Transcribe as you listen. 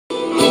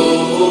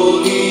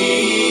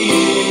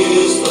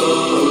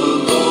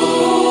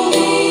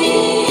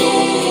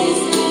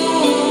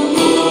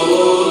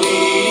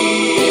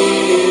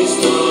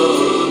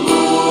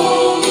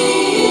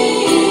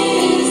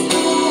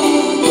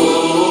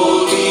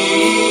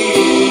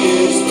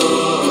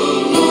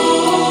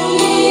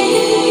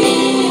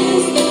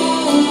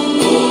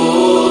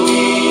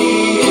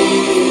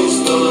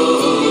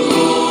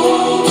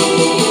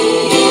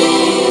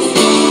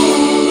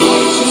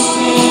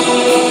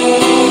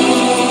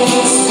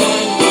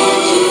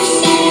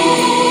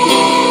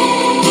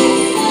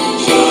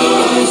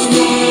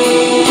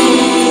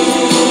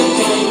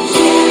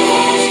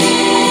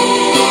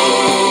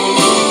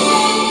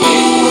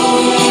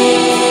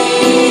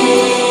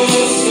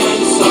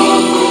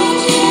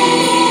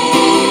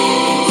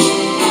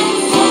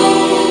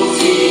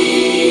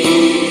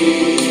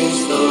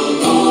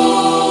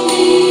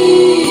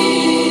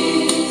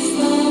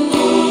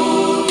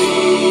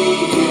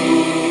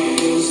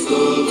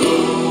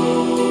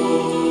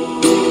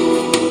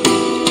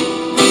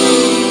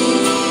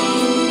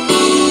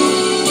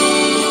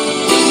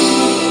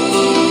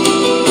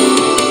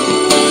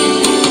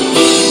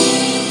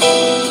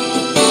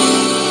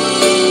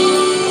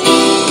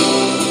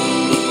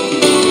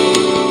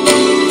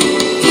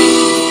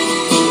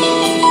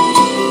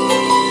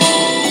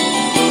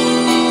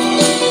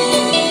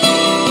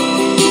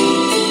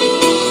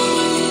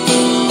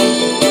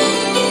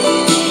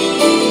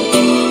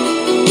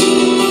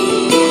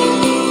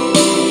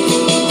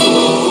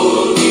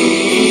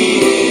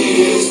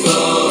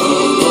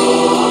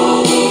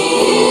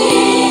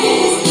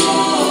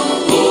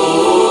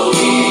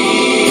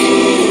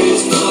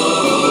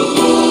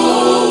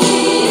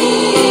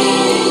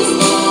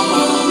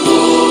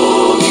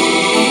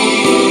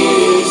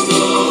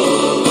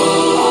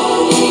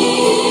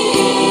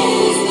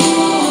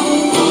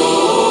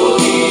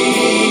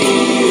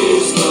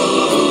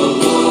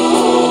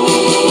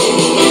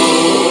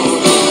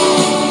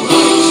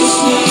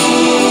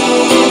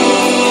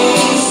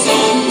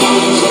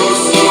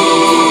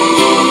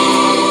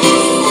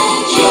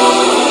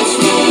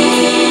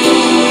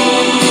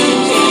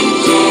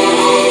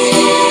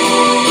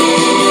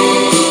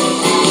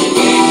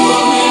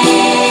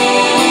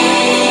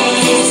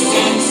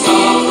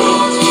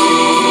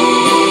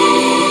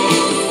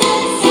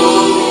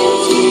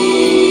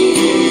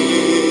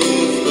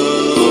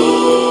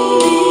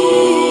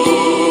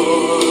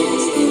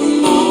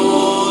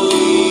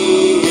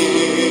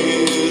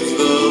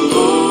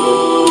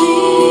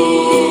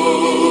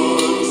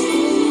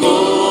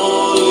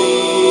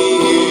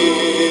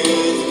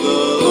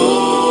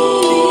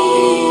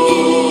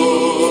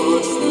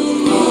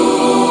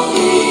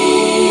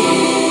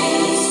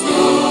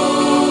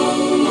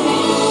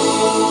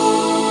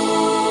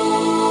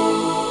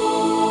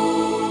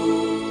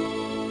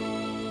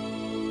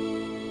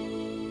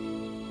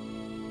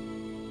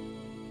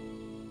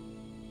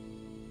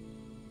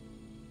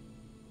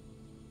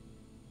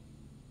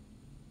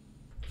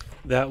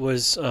That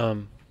was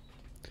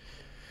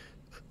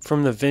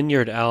from the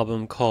Vineyard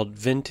album called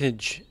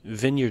Vintage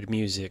Vineyard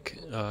Music,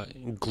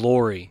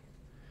 Glory.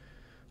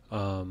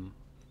 And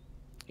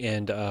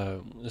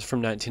it's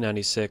from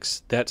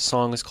 1996. That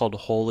song is called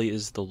Holy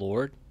is the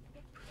Lord.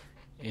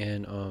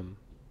 And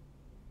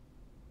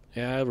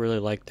yeah, I really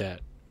like that.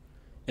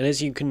 And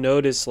as you can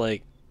notice,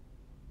 like,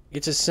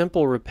 it's a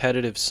simple,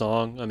 repetitive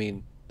song. I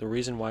mean, the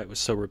reason why it was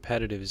so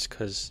repetitive is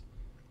because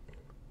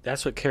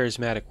that's what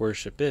charismatic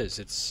worship is.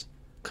 It's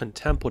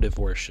contemplative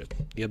worship.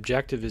 The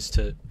objective is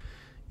to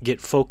get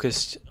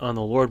focused on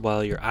the Lord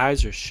while your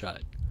eyes are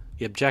shut.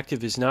 The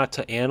objective is not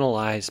to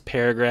analyze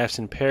paragraphs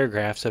and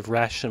paragraphs of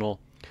rational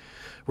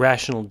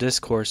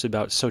discourse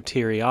about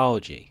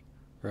soteriology,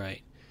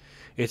 right?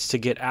 It's to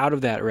get out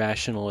of that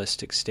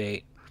rationalistic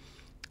state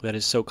that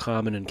is so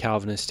common in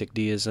Calvinistic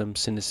deism,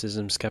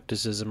 cynicism,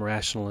 skepticism,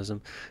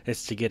 rationalism.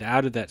 It's to get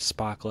out of that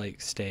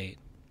Spock-like state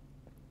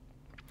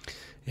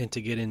and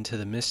to get into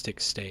the mystic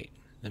state,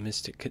 the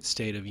mystic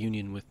state of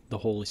union with the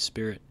Holy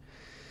Spirit.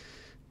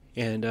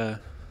 And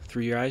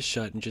through your eyes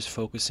shut and just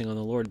focusing on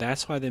the Lord.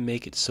 That's why they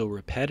make it so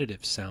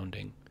repetitive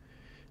sounding,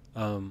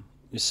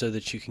 so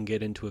that you can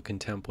get into a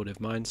contemplative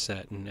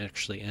mindset and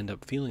actually end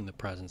up feeling the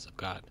presence of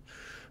God.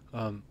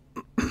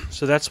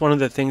 So that's one of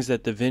the things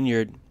that the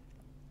Vineyard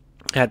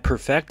had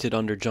perfected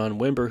under John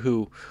Wimber,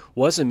 who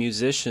was a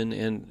musician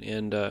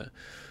and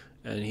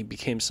he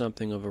became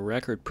something of a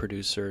record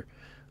producer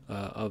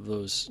of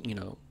those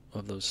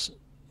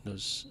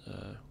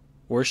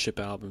worship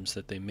albums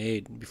that they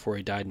made before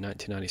he died in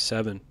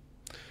 1997.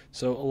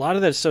 So a lot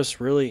of that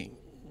stuff's really,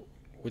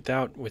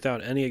 without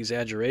any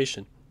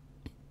exaggeration,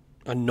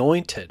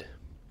 anointed.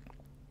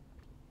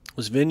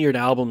 Those Vineyard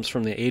albums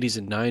from the 80s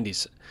and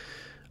 90s.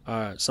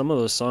 Some of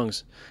those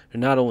songs, they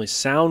not only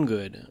sound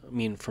good, I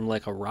mean, from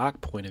like a rock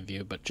point of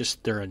view, but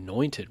just they're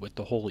anointed with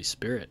the Holy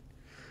Spirit.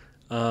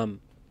 So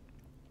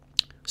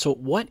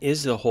what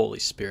is the Holy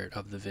Spirit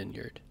of the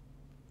Vineyard?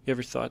 You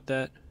ever thought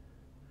that?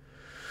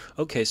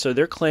 Okay, so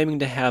they're claiming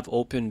to have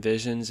open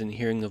visions and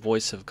hearing the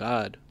voice of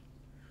God.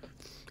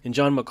 And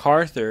John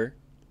MacArthur,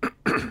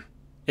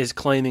 is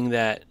claiming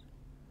that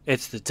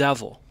it's the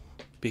devil,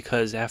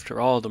 because after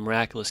all, the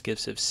miraculous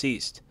gifts have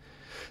ceased.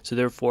 So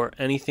therefore,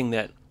 anything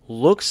that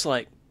looks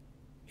like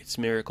it's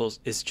miracles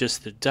is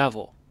just the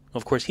devil.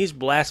 Of course, he's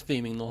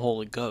blaspheming the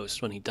Holy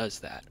Ghost when he does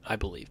that, I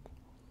believe.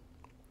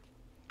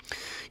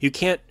 You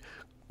can't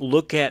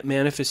look at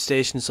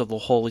manifestations of the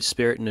Holy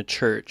Spirit in a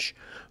church,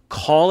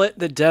 call it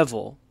the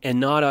devil, and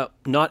not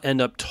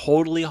end up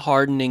totally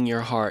hardening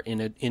your heart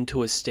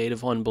into a state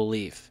of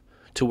unbelief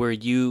to where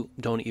you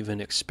don't even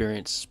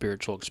experience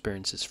spiritual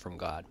experiences from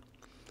God.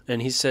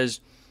 And he says,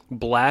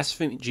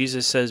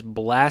 Jesus says,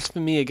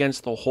 blasphemy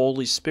against the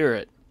Holy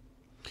Spirit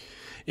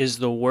is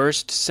the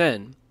worst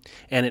sin,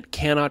 and it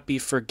cannot be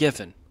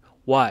forgiven.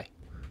 Why?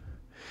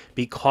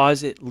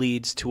 Because it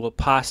leads to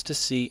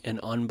apostasy and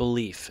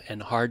unbelief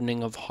and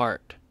hardening of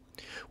heart,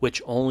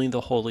 which only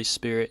the Holy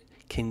Spirit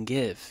can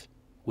give,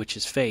 which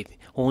is faith.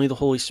 Only the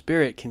Holy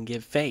Spirit can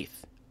give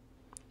faith,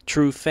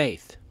 true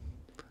faith,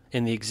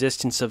 in the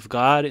existence of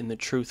God, in the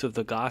truth of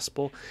the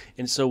gospel.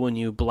 And so when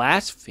you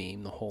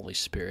blaspheme the Holy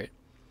Spirit,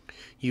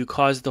 you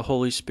cause the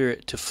Holy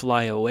Spirit to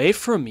fly away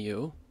from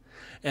you,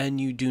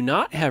 and you do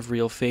not have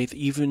real faith,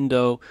 even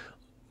though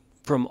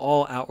from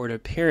all outward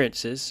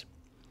appearances,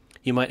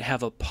 you might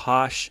have a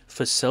posh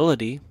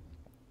facility,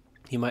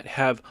 you might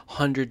have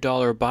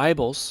 $100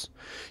 Bibles,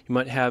 you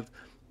might have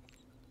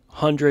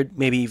 $100,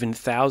 maybe even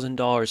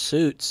 $1,000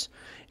 suits,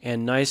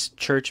 and nice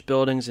church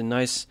buildings and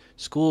nice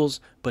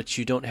schools, but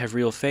you don't have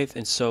real faith.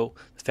 And so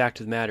the fact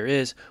of the matter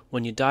is,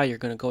 when you die, you're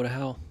going to go to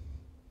hell.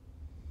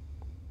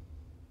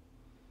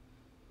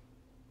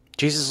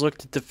 Jesus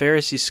looked at the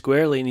Pharisees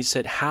squarely and he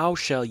said, "How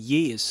shall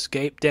ye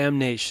escape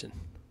damnation?"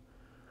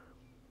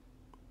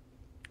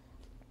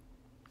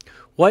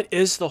 What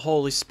is the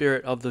Holy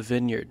Spirit of the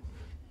Vineyard?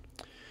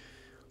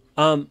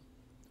 Well,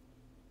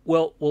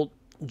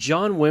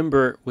 John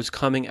Wimber was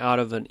coming out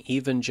of an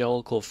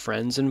evangelical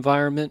Friends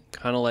environment,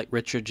 kind of like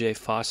Richard J.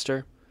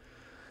 Foster.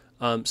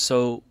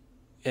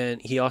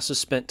 And he also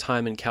spent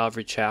time in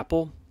Calvary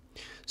Chapel.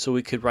 So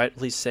we could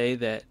rightly say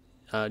that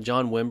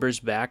John Wimber's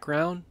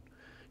background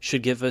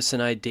should give us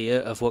an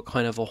idea of what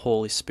kind of a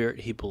Holy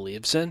Spirit he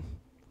believes in,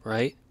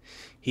 right?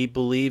 He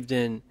believed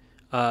in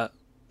the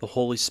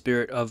Holy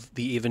Spirit of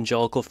the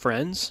evangelical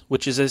Friends,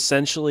 which is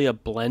essentially a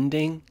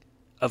blending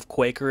of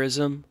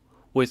Quakerism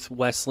with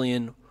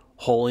Wesleyan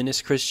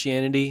holiness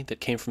Christianity that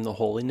came from the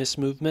holiness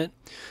movement.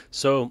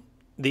 So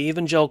the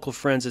evangelical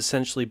Friends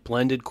essentially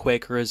blended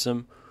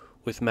Quakerism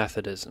with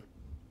Methodism,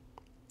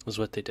 was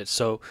what they did.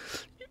 So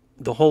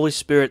the Holy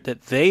Spirit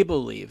that they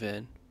believe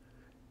in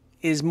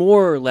is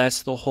more or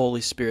less the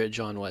Holy Spirit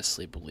John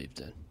Wesley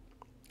believed in.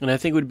 And I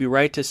think it would be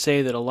right to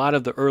say that a lot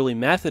of the early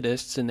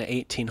Methodists in the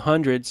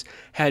 1800s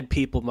had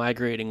people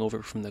migrating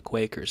over from the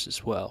Quakers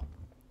as well.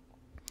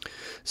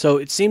 So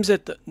it seems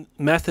that the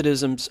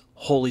Methodism's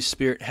Holy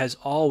Spirit has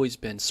always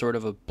been sort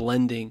of a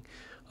blending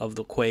of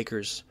the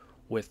Quakers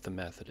with the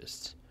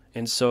Methodists.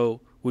 And so it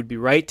would be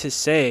right to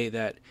say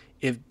that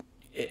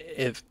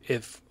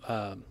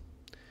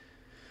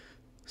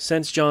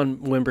since John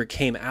Wimber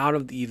came out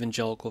of the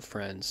evangelical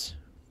Friends,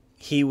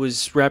 he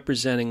was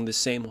representing the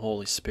same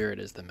Holy Spirit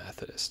as the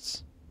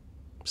Methodists.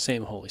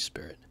 Same Holy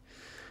Spirit.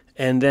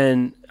 And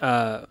then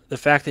the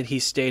fact that he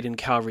stayed in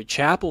Calvary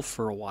Chapel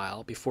for a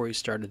while before he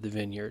started the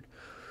Vineyard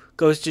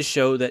goes to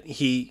show that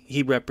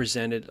he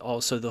represented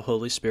also the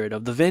Holy Spirit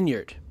of the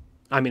Vineyard.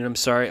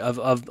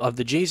 Of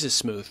the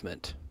Jesus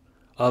movement,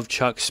 of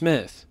Chuck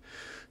Smith.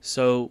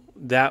 So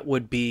that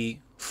would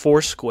be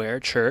Foursquare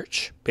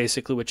Church,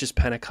 basically, which is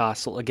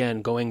Pentecostal,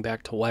 again, going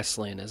back to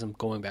Wesleyanism,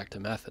 going back to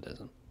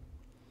Methodism.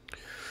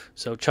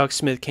 So Chuck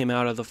Smith came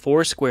out of the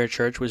Foursquare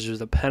Church, which was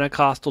a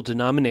Pentecostal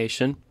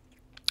denomination,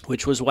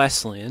 which was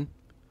Wesleyan.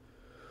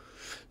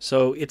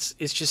 So it's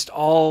just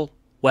all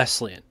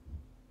Wesleyan,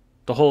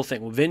 the whole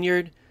thing. Well,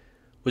 Vineyard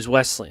was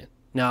Wesleyan.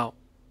 Now,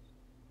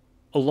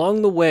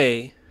 along the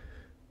way,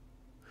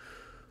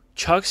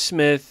 Chuck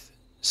Smith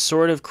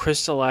sort of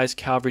crystallized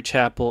Calvary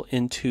Chapel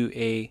into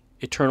a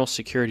eternal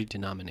security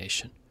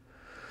denomination.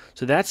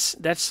 So that's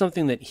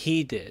something that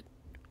he did,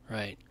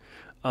 right?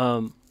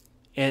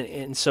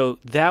 And so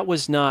that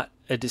was not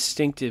a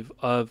distinctive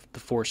of the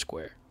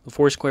Foursquare. The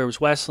Foursquare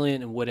was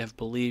Wesleyan and would have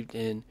believed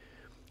in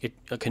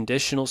a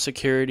conditional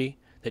security,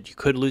 that you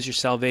could lose your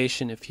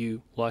salvation if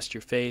you lost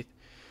your faith.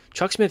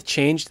 Chuck Smith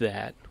changed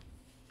that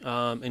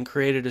and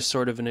created a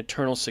sort of an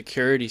eternal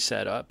security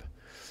setup.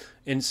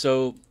 And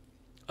so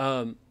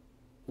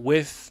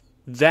with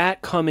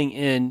that coming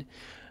in,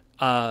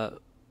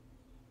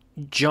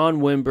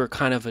 John Wimber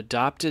kind of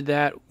adopted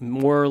that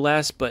more or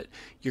less, but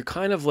you're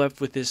kind of left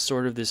with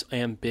this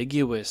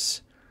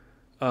ambiguous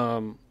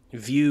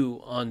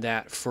view on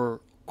that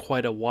for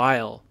quite a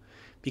while,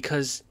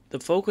 because the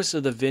focus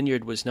of the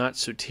Vineyard was not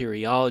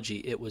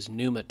soteriology, it was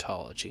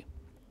pneumatology.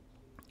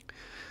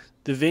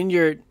 The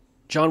Vineyard,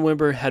 John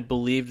Wimber had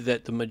believed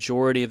that the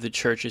majority of the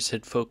churches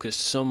had focused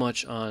so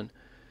much on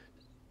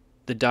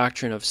the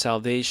doctrine of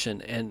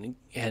salvation and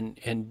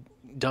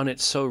done it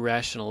so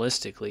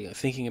rationalistically,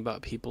 thinking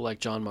about people like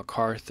John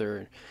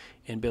MacArthur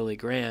and Billy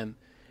Graham,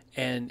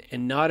 and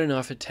not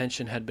enough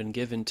attention had been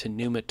given to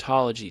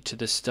pneumatology, to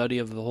the study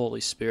of the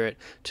Holy Spirit,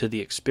 to the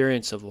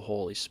experience of the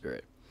Holy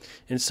Spirit.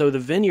 And so the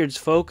Vineyard's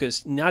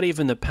focus, not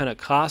even the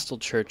Pentecostal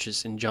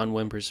churches, in John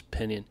Wimber's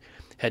opinion,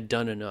 had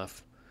done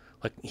enough.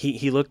 Like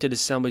he looked at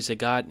Assemblies of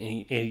God,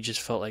 and he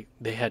just felt like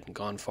they hadn't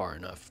gone far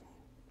enough.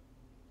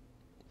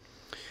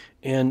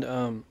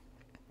 And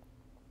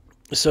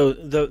so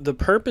the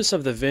purpose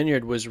of the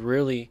Vineyard was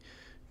really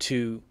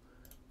to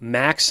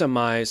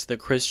maximize the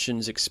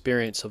Christian's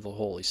experience of the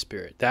Holy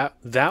Spirit.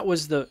 That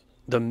was the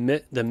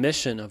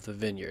mission of the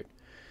Vineyard,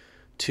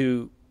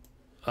 to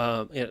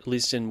at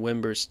least in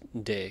Wimber's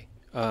day,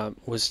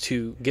 was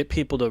to get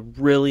people to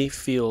really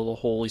feel the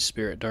Holy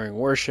Spirit during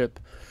worship,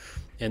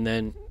 and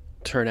then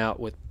turn out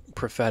with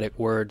prophetic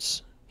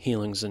words,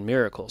 healings, and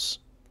miracles.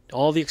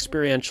 All the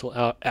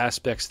experiential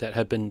aspects that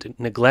have been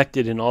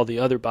neglected in all the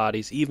other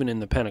bodies, even in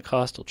the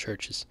Pentecostal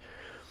churches,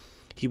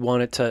 he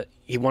wanted to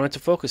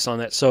focus on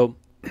that. So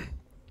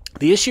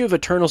the issue of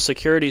eternal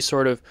security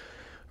sort of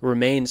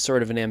remained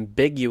sort of an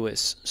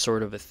ambiguous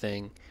sort of a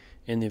thing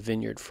in the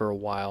Vineyard for a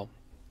while,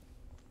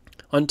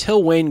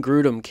 until Wayne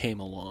Grudem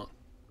came along.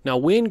 Now,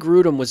 Wayne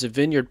Grudem was a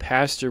Vineyard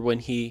pastor when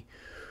he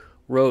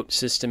wrote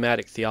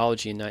Systematic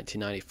Theology in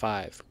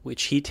 1995,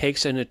 which he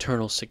takes an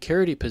eternal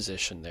security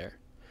position there.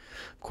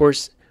 Of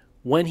course,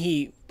 when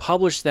he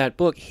published that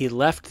book, he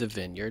left the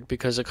Vineyard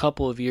because a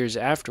couple of years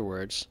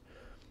afterwards,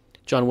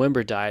 John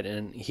Wimber died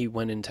and he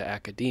went into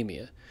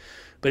academia.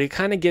 But it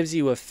kind of gives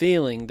you a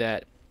feeling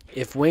that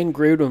if Wayne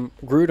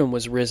Grudem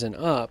was risen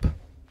up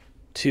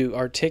to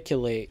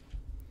articulate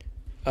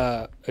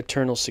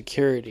eternal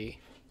security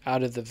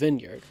out of the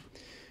Vineyard,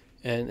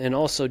 and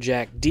also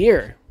Jack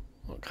Deere,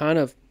 kind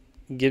of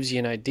gives you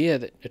an idea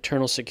that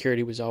eternal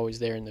security was always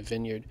there in the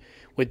Vineyard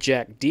with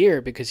Jack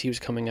Deere, because he was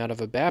coming out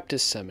of a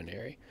Baptist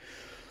seminary.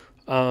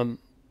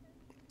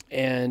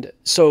 And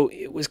so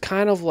it was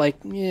kind of like,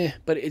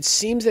 but it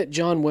seems that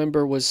John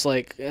Wimber was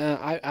like,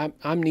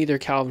 I'm neither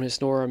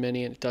Calvinist nor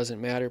Arminian. It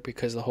doesn't matter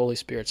because the Holy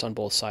Spirit's on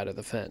both sides of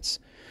the fence.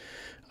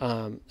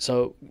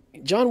 So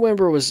John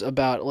Wimber was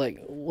about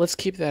like, let's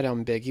keep that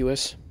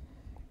ambiguous.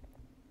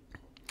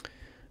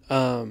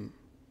 And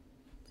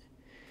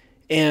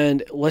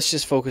let's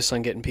just focus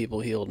on getting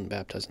people healed and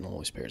baptized in the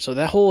Holy Spirit. So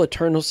that whole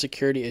eternal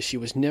security issue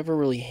was never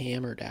really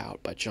hammered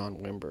out by John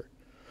Wimber.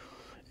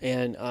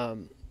 And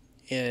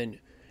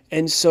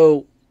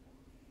so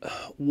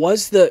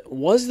was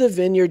the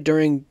Vineyard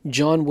during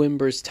John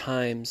Wimber's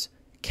times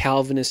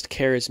Calvinist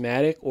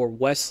charismatic or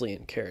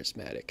Wesleyan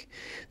charismatic?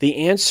 The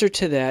answer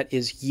to that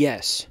is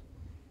yes.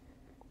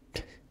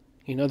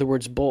 In other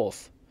words,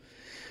 both.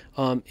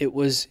 It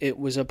was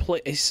a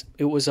place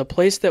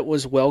that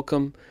was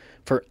welcome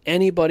for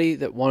anybody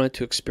that wanted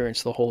to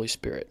experience the Holy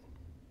Spirit.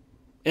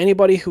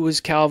 Anybody who was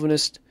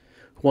Calvinist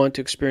who wanted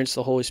to experience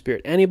the Holy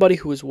Spirit. Anybody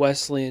who was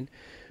Wesleyan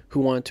who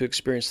wanted to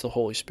experience the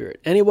Holy Spirit.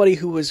 Anybody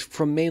who was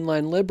from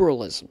mainline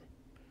liberalism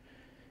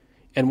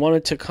and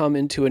wanted to come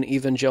into an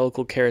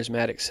evangelical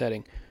charismatic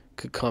setting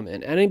could come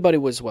in. Anybody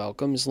was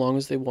welcome as long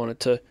as they wanted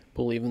to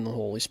believe in the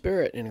Holy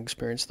Spirit and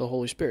experience the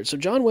Holy Spirit. So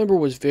John Wimber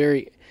was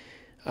very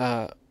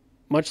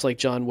much like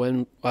John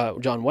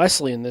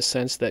Wesley in this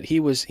sense that he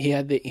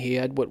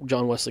had what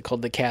John Wesley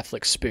called the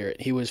Catholic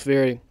spirit. He was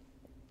very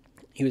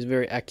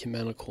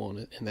ecumenical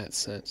in that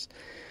sense.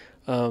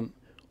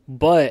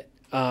 But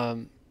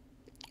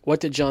what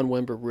did John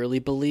Wimber really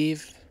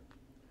believe?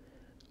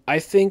 I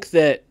think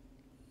that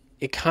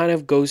it kind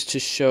of goes to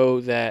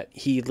show that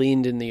he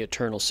leaned in the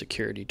eternal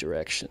security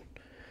direction,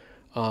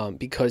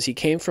 because he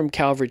came from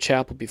Calvary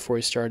Chapel before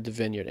he started the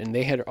Vineyard, and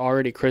they had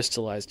already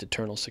crystallized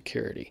eternal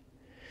security.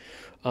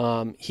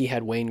 He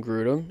had Wayne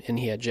Grudem and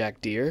he had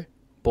Jack Deere.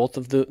 Both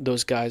of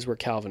those guys were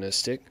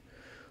Calvinistic.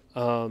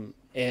 And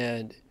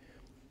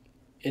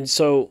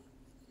so,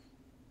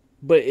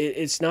 but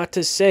it's not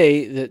to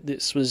say that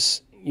this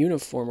was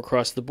uniform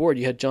across the board.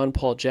 You had John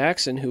Paul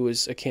Jackson, who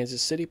was a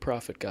Kansas City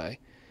prophet guy,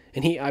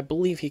 and I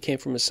believe he came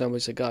from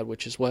Assemblies of God,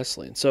 which is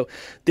Wesleyan. So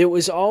there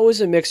was always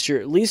a mixture,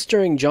 at least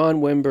during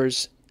John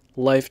Wimber's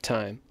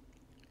lifetime.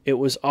 It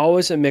was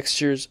always a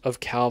mixture of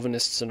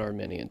Calvinists and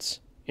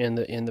Arminians in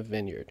the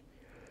Vineyard.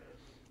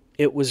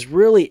 It was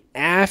really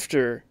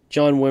after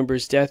John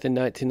Wimber's death in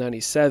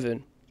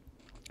 1997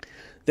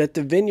 that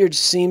the Vineyard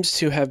seems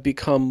to have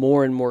become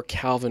more and more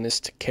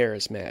Calvinist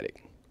charismatic.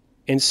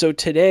 And so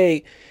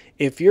today,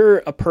 if you're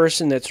a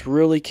person that's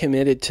really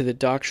committed to the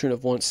doctrine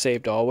of once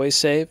saved, always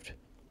saved,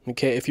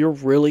 okay, if you're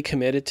really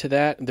committed to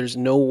that, there's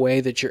no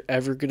way that you're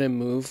ever going to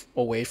move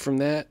away from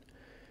that.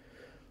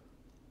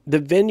 The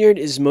Vineyard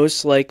is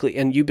most likely,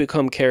 and you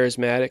become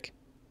charismatic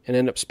and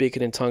end up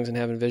speaking in tongues and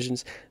having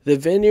visions, the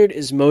Vineyard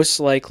is most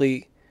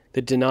likely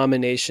the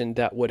denomination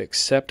that would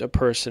accept a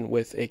person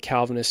with a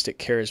Calvinistic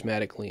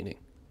charismatic leaning.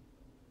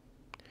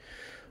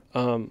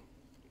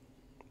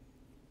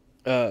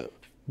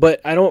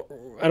 But I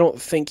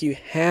don't think you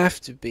have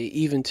to be,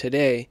 even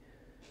today,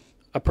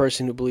 a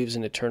person who believes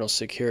in eternal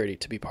security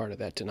to be part of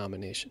that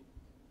denomination,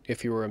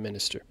 if you were a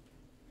minister.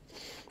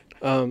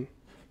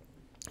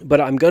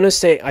 But I'm going to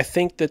say I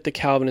think that the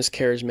Calvinist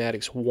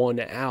Charismatics won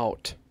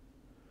out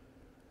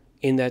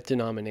in that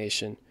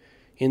denomination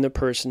in the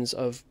persons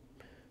of,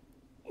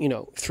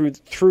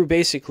 through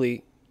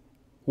basically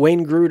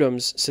Wayne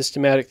Grudem's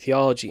systematic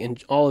theology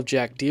and all of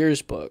Jack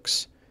Deere's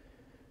books.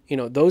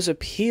 Those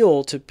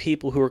appeal to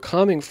people who are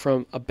coming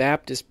from a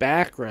Baptist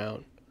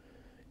background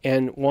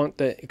and want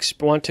to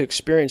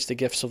experience the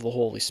gifts of the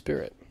Holy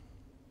Spirit.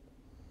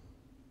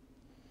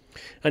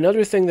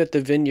 Another thing that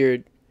the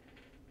Vineyard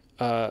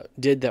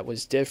did that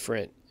was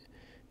different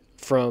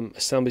from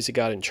Assemblies of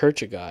God and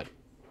Church of God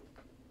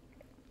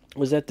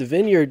was that the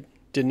Vineyard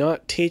did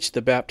not teach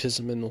the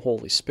baptism in the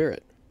Holy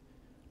Spirit.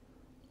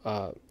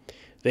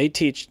 They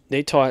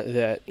taught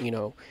that,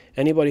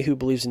 anybody who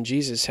believes in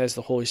Jesus has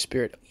the Holy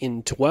Spirit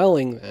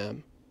indwelling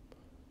them.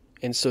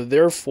 And so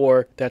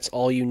therefore, that's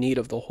all you need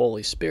of the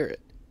Holy Spirit.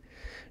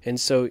 And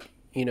so,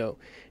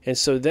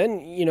 then,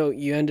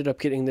 you ended up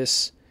getting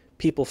this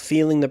people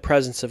feeling the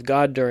presence of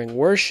God during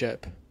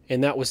worship.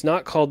 And that was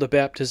not called the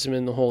baptism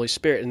in the Holy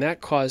Spirit. And that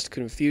caused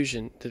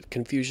confusion, the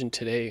confusion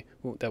today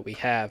that we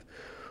have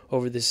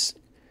over this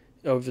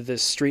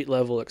street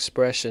level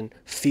expression,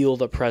 feel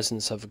the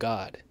presence of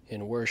God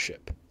in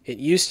worship. It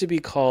used to be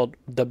called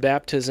the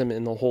baptism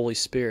in the Holy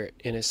Spirit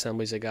in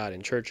Assemblies of God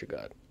and Church of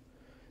God.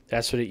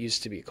 That's what it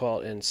used to be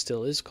called, and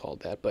still is called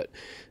that. But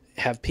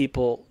have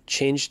people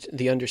changed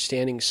the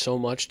understanding so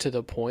much to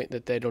the point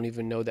that they don't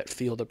even know that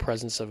feel the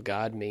presence of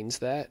God means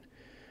that?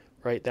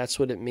 Right? That's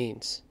what it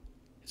means.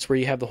 It's where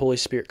you have the Holy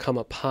Spirit come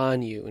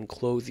upon you and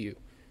clothe you.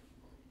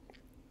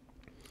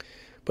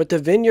 But the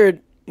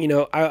Vineyard,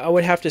 I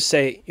would have to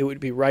say, it would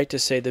be right to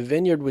say the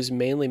Vineyard was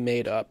mainly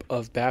made up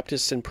of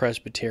Baptists and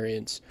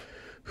Presbyterians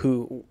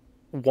who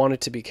wanted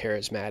to be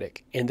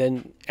charismatic. And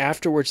then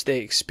afterwards they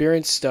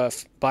experienced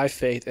stuff by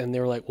faith and they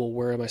were like, well,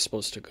 where am I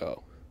supposed to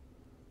go?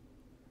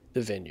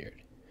 The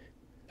Vineyard.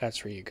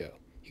 That's where you go.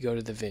 You go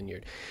to the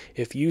Vineyard.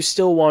 If you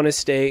still want to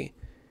stay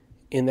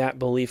in that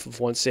belief of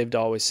once saved,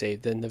 always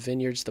saved, then the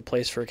Vineyard's the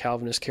place for a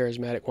Calvinist,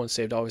 charismatic, once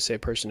saved, always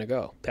saved person to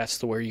go. That's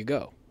the where you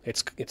go.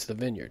 It's the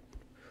Vineyard.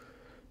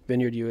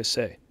 Vineyard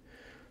USA.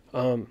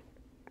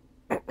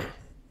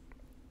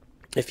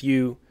 If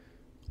you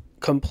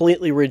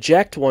completely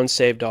reject once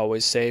saved,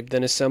 always saved,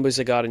 then Assemblies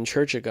of God and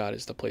Church of God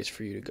is the place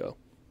for you to go.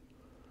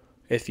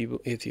 If you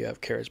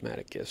have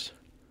charismatic gifts.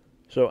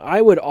 So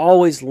I would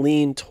always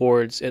lean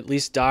towards, at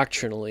least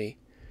doctrinally,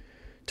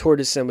 toward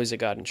Assemblies of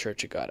God and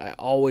Church of God. I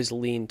always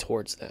lean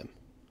towards them.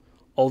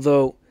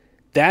 Although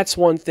that's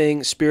one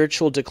thing,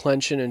 spiritual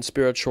declension and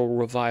spiritual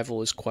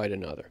revival is quite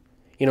another.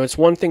 It's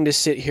one thing to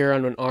sit here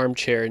on an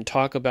armchair and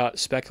talk about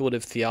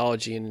speculative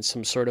theology in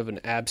some sort of an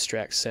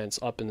abstract sense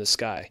up in the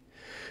sky.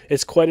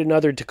 It's quite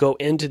another to go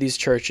into these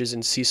churches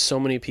and see so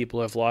many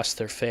people have lost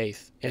their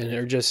faith and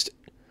are just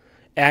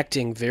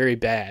acting very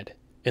bad.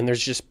 And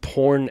there's just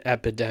porn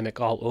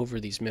epidemic all over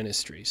these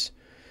ministries.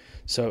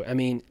 So,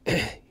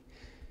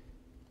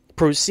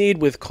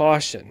 proceed with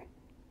caution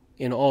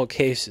in all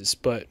cases.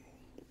 But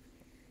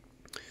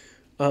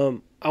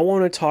I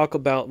want to talk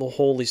about the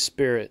Holy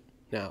Spirit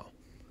now.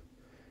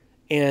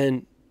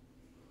 And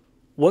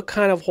what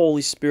kind of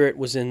Holy Spirit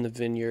was in the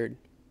Vineyard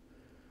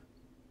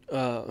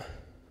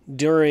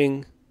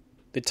during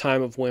the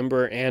time of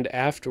Wimber and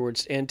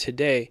afterwards and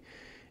today?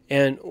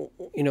 And,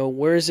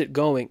 where is it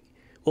going?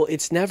 Well,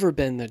 it's never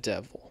been the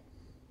devil.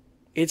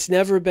 It's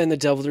never been the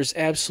devil. There's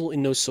absolutely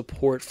no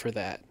support for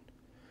that.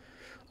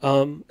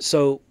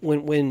 So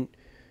when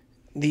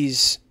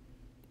these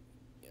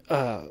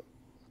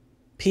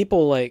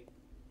people like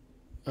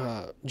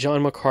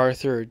John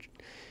MacArthur,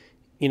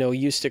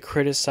 used to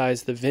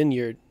criticize the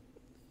Vineyard,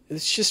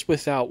 it's just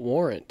without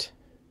warrant.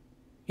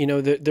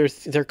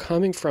 They're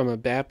coming from a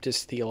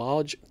Baptist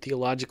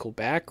theological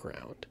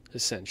background,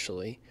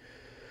 essentially.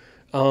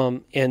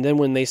 And then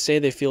when they say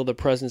they feel the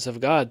presence of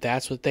God,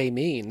 that's what they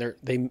mean.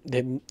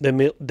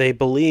 They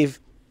believe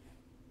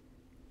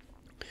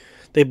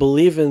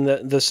in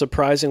the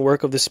surprising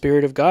work of the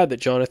Spirit of God that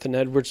Jonathan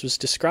Edwards was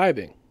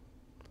describing.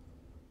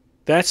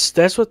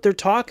 That's what they're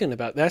talking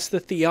about. That's the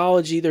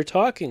theology they're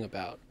talking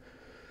about.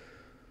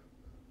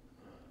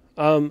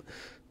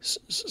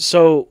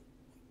 So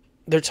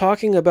they're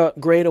talking about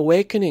great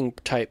awakening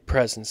type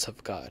presence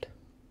of God.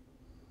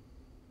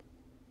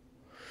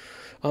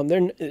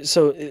 They're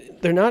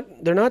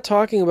not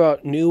talking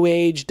about New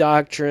Age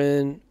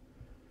doctrine.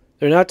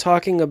 They're not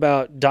talking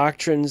about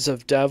doctrines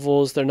of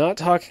devils. They're not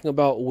talking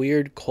about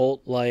weird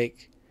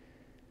cult-like.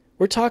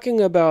 We're talking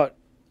about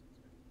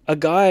a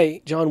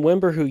guy, John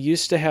Wimber, who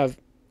used to have,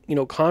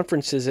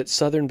 conferences at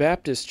Southern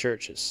Baptist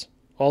churches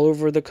all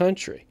over the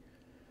country.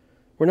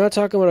 We're not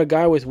talking about a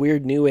guy with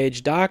weird New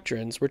Age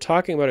doctrines. We're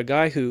talking about a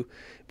guy who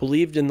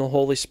believed in the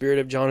Holy Spirit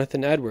of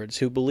Jonathan Edwards,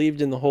 who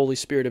believed in the Holy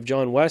Spirit of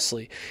John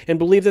Wesley, and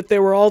believed that they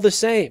were all the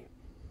same.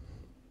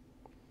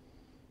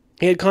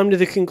 He had come to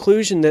the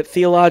conclusion that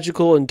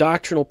theological and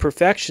doctrinal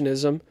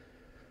perfectionism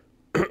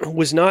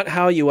was not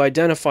how you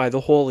identify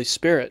the Holy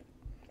Spirit.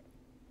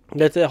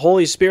 That the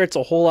Holy Spirit's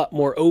a whole lot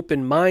more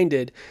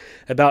open-minded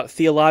about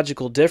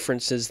theological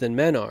differences than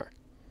men are.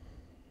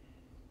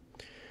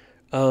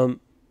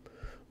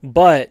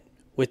 But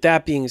with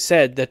that being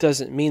said, that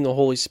doesn't mean the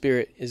Holy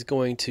Spirit is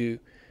going to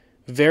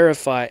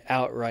verify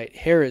outright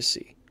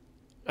heresy.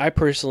 I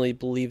personally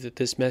believe that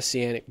this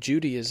Messianic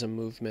Judaism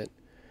movement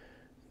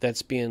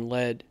that's being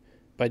led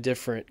by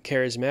different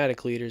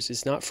charismatic leaders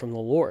is not from the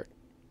Lord.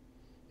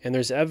 And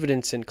there's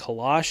evidence in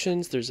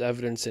Colossians, there's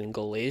evidence in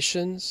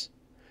Galatians,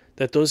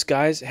 that those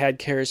guys had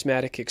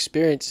charismatic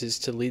experiences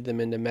to lead them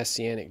into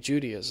Messianic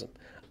Judaism.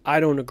 I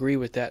don't agree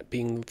with that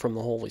being from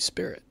the Holy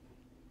Spirit.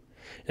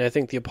 And I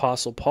think the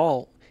Apostle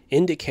Paul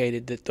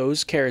indicated that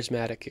those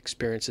charismatic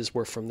experiences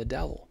were from the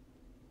devil.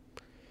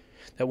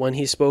 That when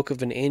he spoke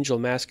of an angel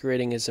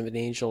masquerading as an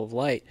angel of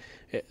light,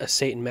 a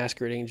Satan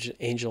masquerading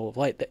angel of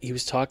light, that he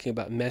was talking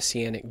about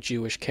Messianic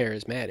Jewish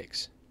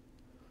charismatics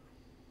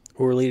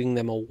who were leading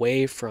them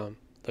away from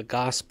the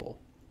gospel.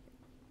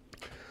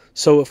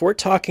 So if we're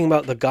talking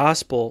about the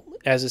gospel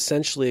as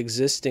essentially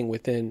existing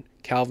within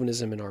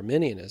Calvinism and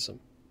Arminianism,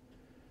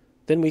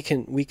 then we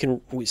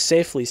can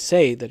safely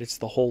say that it's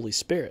the Holy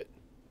Spirit.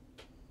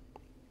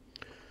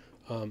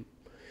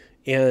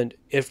 And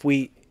if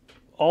we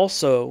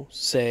also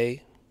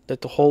say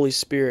that the Holy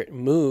Spirit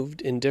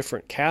moved in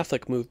different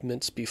Catholic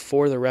movements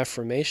before the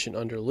Reformation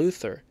under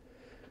Luther,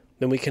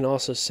 then we can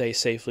also say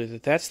safely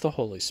that that's the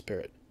Holy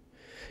Spirit.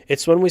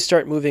 It's when we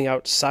start moving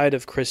outside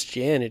of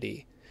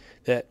Christianity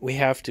that we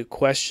have to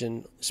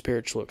question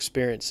spiritual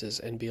experiences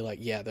and be like,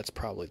 yeah, that's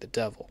probably the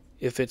devil.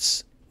 If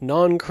it's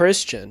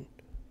non-Christian,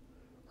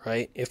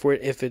 right?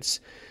 If it's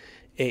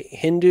a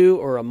Hindu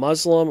or a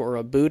Muslim or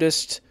a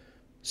Buddhist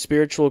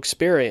spiritual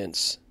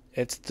experience,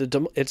 it's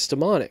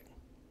demonic.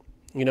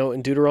 You know,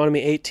 and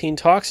Deuteronomy 18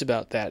 talks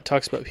about that. It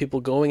talks about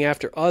people going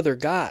after other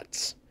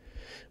gods.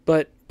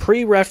 But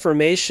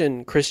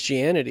pre-Reformation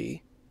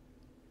Christianity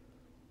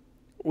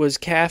was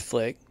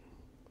Catholic,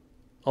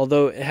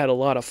 although it had a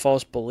lot of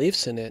false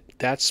beliefs in it.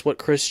 That's what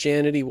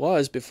Christianity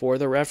was before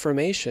the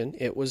Reformation.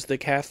 It was the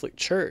Catholic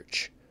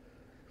Church.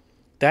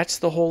 That's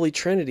the Holy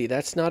Trinity.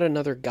 That's not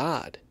another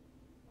God.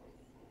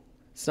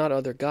 It's not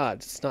other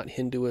gods. It's not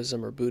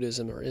Hinduism or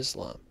Buddhism or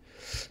Islam.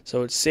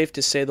 So it's safe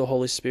to say the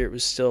Holy Spirit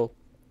was still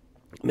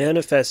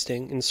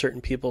manifesting in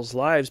certain people's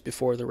lives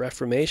before the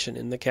Reformation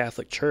in the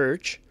Catholic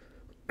Church.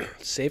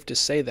 It's safe to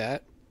say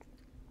that,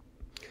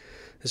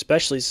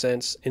 especially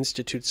since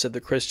Institutes of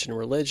the Christian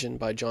Religion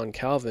by John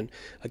Calvin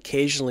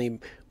occasionally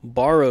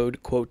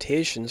borrowed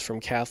quotations from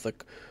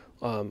Catholic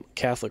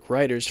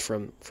writers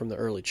from the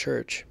early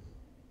church.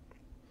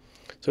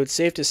 So it's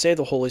safe to say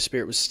the Holy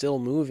Spirit was still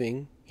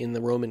moving in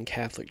the Roman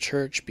Catholic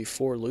Church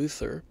before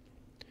Luther.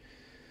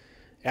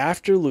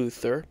 After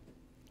Luther,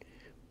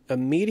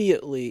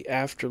 immediately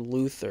after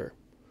Luther,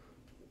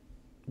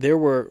 there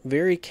were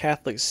very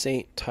Catholic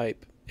saint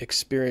type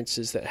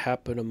experiences that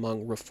happened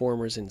among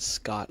reformers in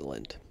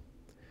Scotland,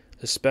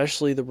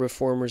 especially the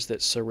reformers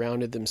that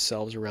surrounded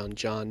themselves around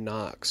John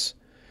Knox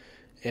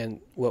and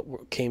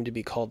what came to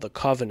be called the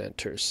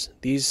Covenanters.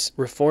 These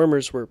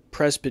reformers were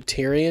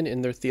Presbyterian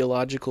in their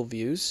theological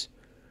views,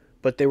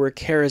 but they were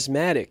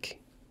charismatic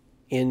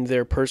in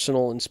their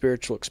personal and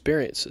spiritual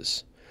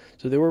experiences.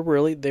 So they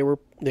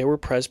were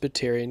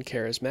Presbyterian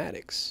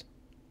charismatics.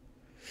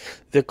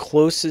 The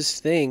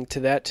closest thing to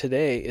that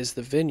today is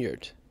the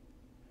Vineyard.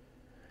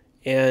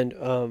 And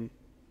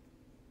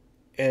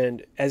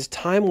as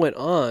time went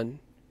on,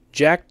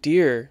 Jack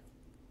Deere,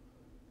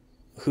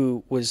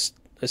 who was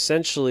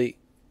essentially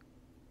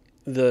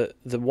the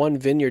one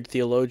Vineyard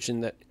theologian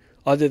that,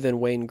 other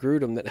than Wayne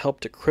Grudem, that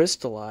helped to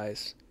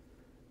crystallize,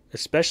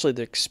 especially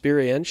the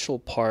experiential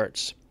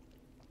parts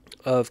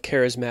of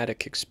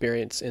charismatic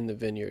experience in the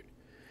Vineyard.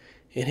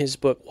 In his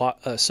book,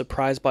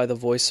 Surprised by the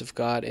Voice of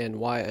God and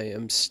Why I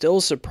Am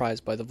Still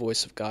Surprised by the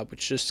Voice of God,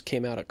 which just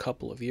came out a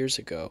couple of years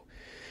ago,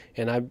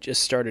 and I've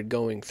just started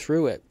going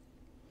through it.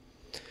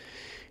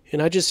 And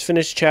I just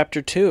finished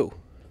chapter 2,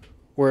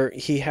 where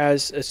he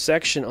has a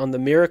section on the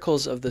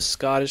miracles of the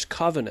Scottish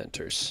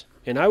Covenanters.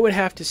 And I would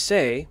have to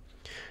say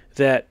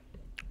that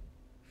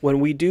when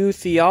we do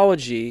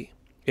theology,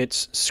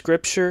 it's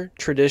scripture,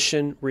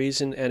 tradition,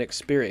 reason, and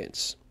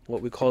experience,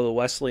 what we call the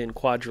Wesleyan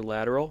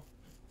quadrilateral.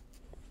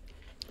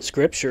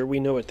 Scripture, we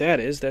know what that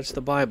is. That's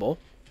the Bible.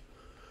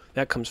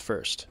 That comes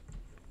first.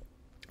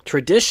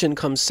 Tradition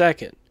comes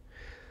second.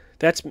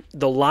 That's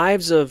the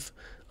lives of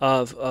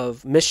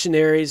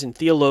missionaries and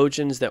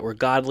theologians that were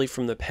godly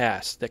from the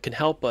past that can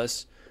help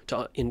us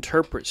to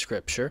interpret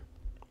Scripture.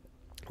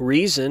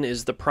 Reason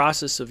is the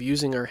process of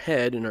using our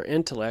head and our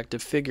intellect to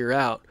figure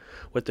out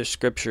what the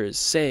Scripture is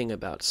saying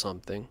about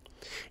something.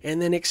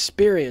 And then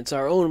experience,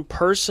 our own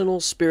personal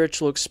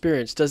spiritual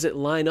experience. Does it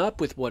line up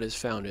with what is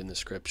found in the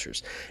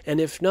Scriptures? And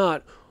if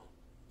not,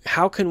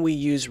 how can we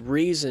use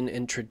reason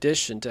and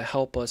tradition to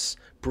help us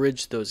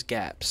bridge those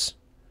gaps?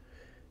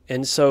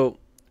 And so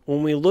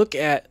when we look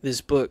at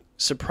this book,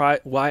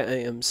 Why I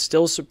Am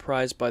Still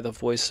Surprised by the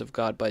Voice of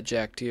God by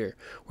Jack Deere,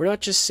 we're not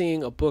just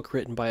seeing a book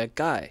written by a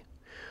guy.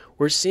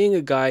 We're seeing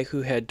a guy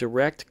who had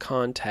direct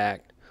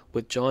contact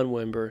with John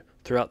Wimber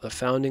throughout the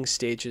founding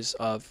stages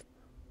of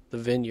the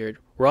Vineyard,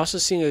 we're also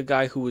seeing a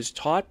guy who was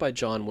taught by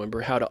John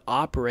Wimber how to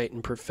operate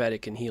in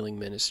prophetic and healing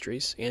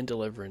ministries and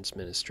deliverance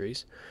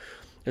ministries.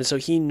 And so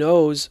he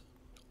knows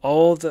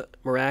all the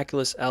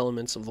miraculous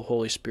elements of the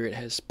Holy Spirit,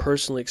 has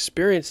personally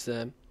experienced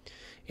them,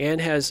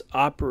 and has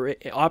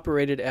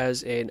operated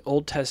as an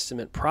Old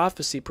Testament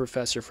prophecy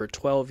professor for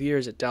 12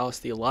 years at Dallas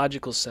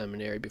Theological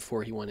Seminary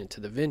before he went into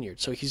the Vineyard.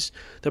 So he's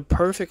the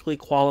perfectly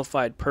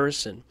qualified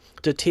person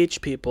to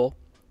teach people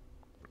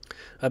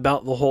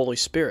about the Holy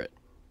Spirit.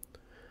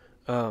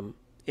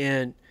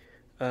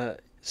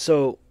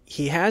 So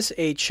he has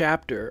a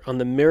chapter on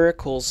the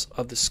miracles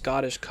of the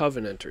Scottish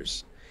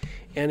Covenanters,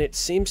 and it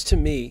seems to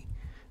me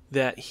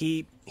that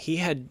he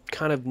had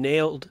kind of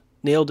nailed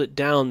it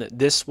down that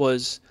this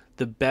was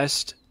the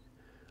best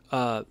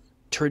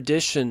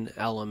tradition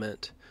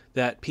element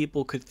that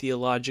people could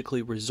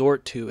theologically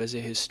resort to as a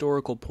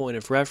historical point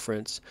of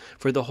reference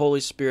for the Holy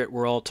Spirit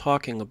we're all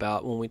talking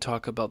about when we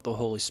talk about the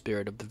Holy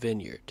Spirit of the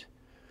Vineyard.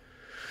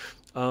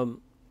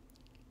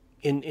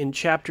 In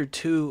chapter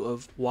 2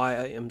 of Why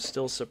I Am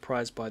Still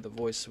Surprised by the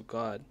Voice of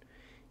God,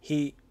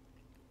 he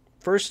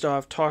first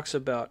off talks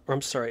about,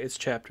 it's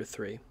chapter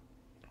 3.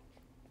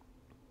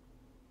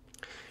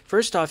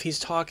 First off, he's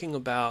talking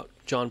about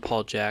John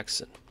Paul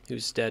Jackson,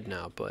 who's dead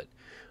now, but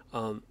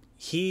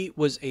he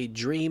was a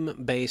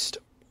dream-based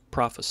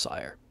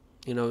prophesier.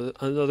 In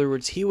other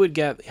words, he would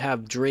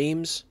have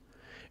dreams,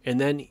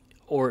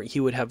 or he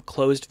would have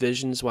closed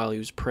visions while he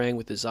was praying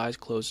with his eyes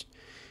closed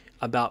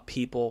about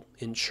people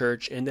in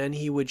church, and then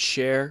he would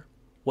share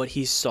what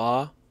he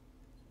saw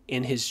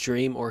in his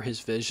dream or his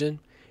vision,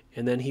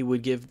 and then he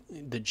would give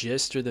the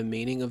gist or the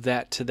meaning of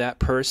that to that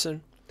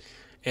person.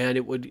 And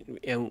it would,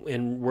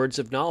 in words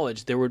of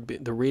knowledge, there would be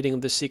the reading of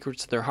the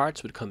secrets of their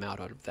hearts would come out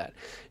of that.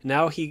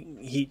 Now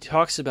he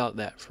talks about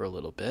that for a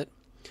little bit,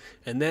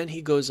 and then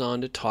he goes on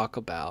to talk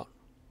about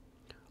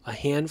a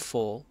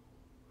handful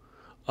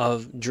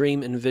of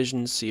dream and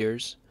vision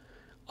seers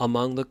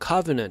among the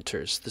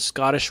Covenanters, the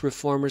Scottish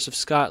Reformers of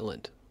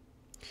Scotland.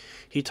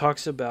 He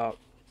talks about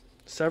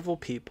several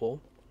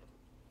people,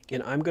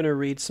 and I'm going to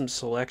read some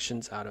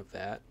selections out of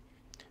that,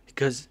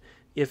 because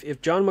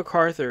if John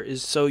MacArthur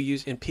is so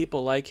used, and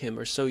people like him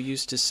are so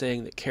used to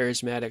saying that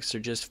charismatics are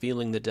just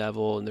feeling the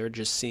devil and they're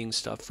just seeing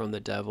stuff from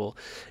the devil,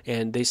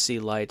 and they see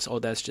lights,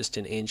 that's just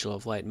an angel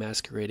of light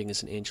masquerading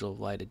as an angel of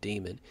light, a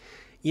demon.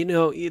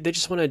 They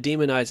just want to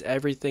demonize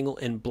everything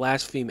and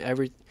blaspheme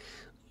every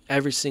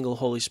single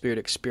Holy Spirit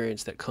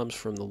experience that comes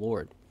from the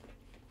Lord.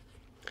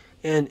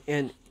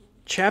 And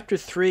chapter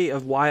 3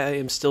 of Why I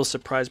Am Still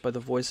Surprised by the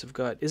Voice of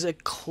God is a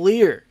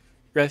clear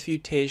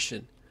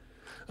refutation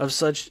of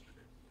such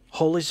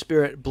Holy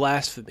Spirit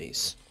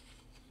blasphemies.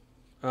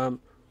 The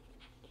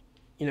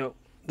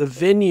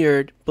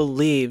Vineyard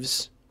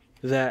believes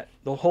that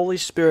the Holy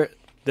Spirit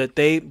that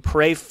they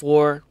pray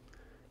for,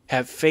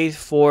 have faith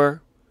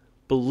for,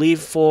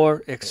 believe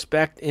for,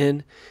 expect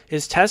in,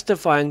 is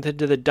testifying to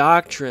the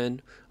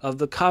doctrine of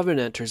the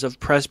Covenanters, of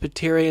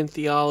Presbyterian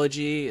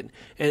theology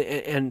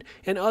and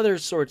other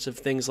sorts of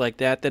things like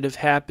that have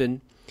happened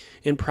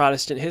in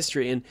Protestant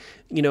history. And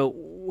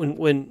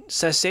when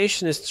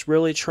cessationists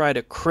really try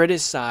to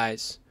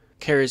criticize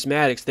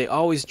charismatics, they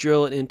always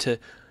drill it into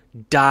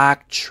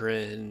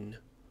doctrine.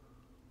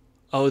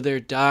 Oh,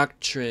 their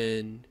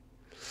doctrine.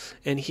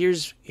 And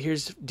here's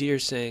Deere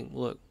saying,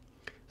 look,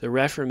 the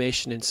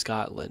Reformation in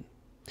Scotland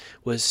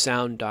was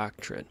sound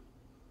doctrine,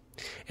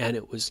 and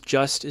it was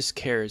just as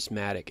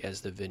charismatic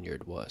as the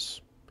Vineyard was.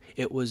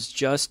 It was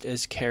just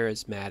as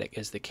charismatic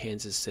as the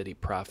Kansas City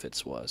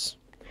Prophets was.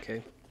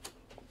 Okay?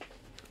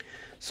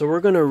 So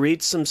we're going to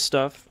read some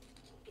stuff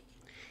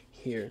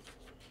here.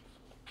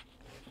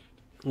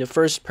 The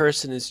first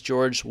person is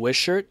George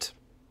Wishart.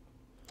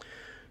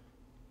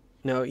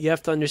 Now, you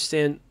have to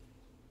understand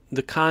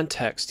the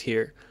context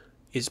here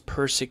is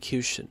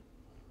persecution.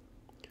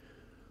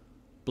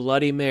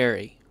 Bloody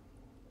Mary.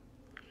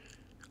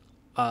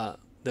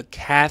 The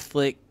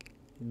Catholic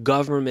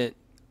government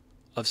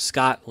of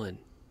Scotland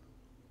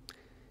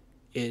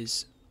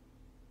is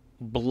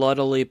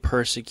bloodily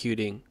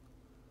persecuting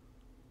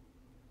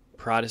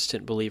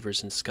Protestant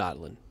believers in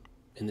Scotland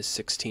in the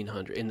 1500s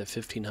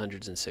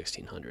and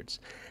 1600s.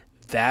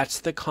 That's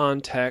the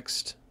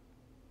context.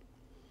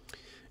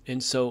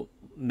 And so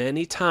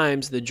many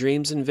times the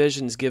dreams and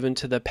visions given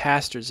to the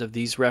pastors of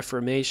these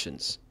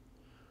reformations,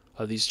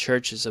 of these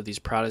churches, of these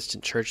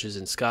Protestant churches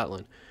in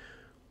Scotland,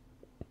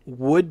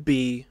 would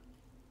be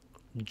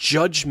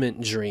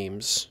judgment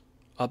dreams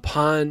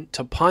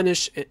to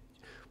punish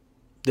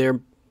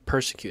their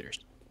persecutors.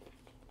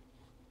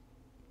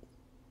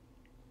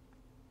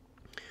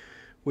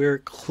 We're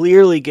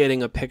clearly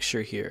getting a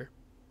picture here,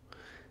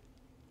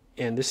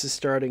 and this is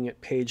starting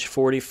at page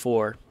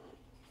 44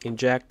 in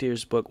Jack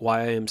Deere's book,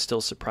 Why I Am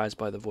Still Surprised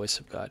by the Voice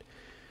of God,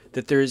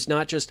 that there is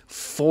not just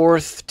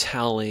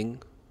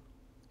forth-telling,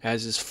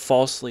 as is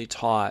falsely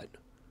taught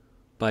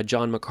by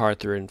John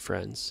MacArthur and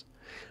friends,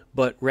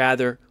 but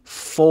rather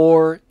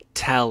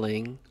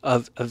foretelling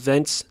of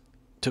events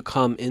to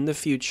come in the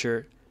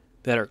future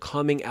that are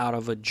coming out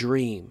of a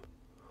dream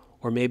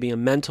or maybe a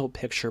mental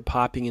picture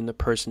popping in the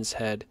person's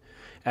head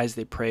as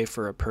they pray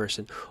for a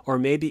person, or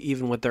maybe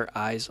even with their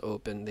eyes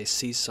open, they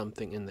see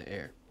something in the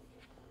air.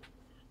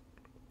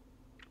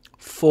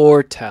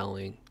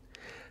 Foretelling,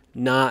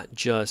 not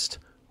just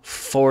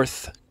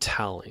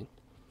forth-telling.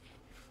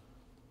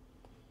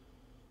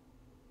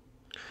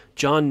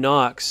 John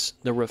Knox,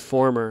 the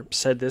reformer,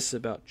 said this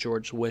about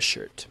George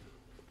Wishart.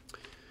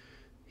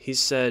 He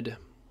said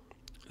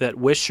that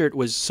Wishart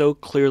was so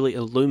clearly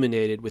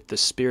illuminated with the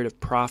spirit of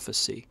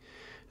prophecy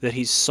that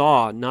he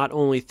saw not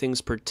only things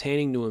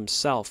pertaining to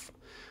himself,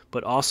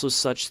 but also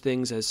such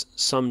things as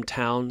some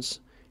towns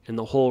and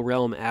the whole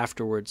realm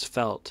afterwards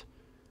felt,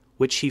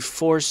 which he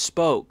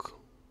forespoke,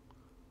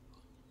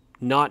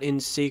 not in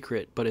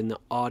secret, but in the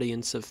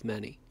audience of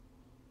many.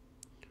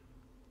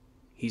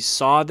 He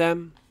saw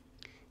them,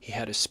 he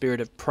had a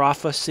spirit of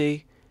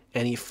prophecy,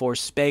 and he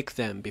forespake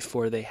them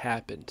before they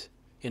happened,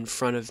 in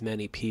front of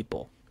many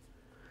people.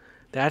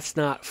 That's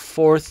not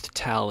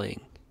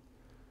forth-telling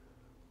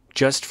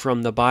just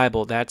from the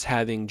Bible. That's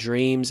having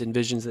dreams and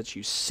visions that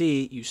you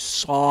see. You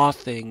saw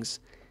things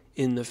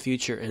in the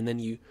future, and then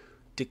you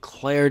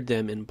declared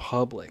them in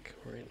public.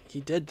 Right? He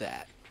did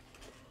that.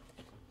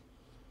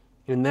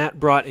 And that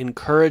brought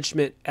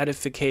encouragement,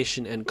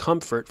 edification, and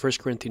comfort, 1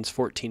 Corinthians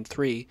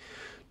 14:3,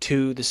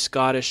 to the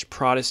Scottish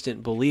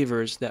Protestant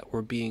believers that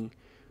were being,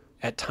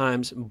 at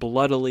times,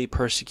 bloodily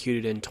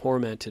persecuted and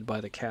tormented by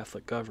the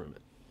Catholic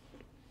government.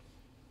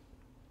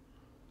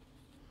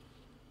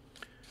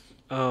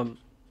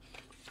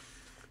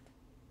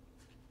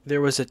 There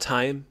was a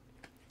time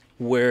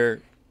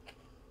where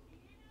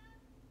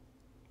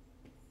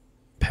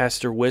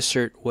Pastor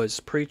Wishart was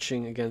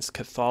preaching against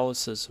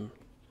Catholicism,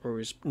 he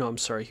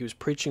was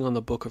preaching on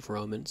the book of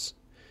Romans,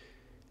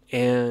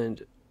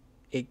 and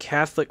a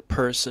Catholic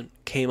person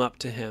came up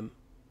to him,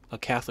 a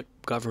Catholic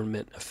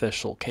government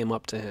official came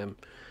up to him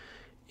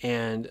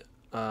and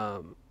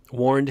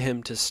warned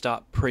him to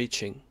stop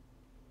preaching.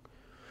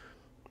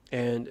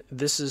 And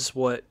this is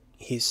what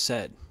he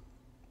said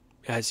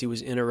as he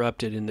was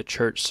interrupted in the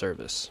church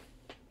service.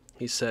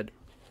 He said,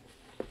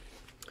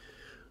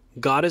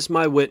 "God is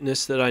my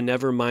witness that I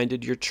never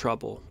minded your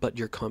trouble, but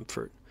your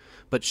comfort.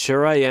 But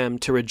sure I am,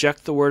 to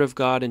reject the word of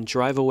God and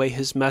drive away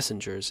his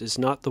messengers is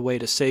not the way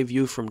to save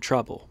you from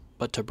trouble,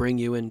 but to bring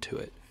you into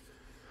it.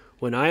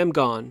 When I am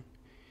gone,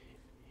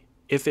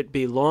 if it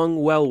be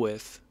long well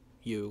with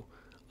you,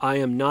 I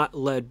am not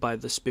led by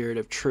the Spirit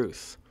of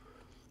truth.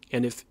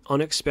 And if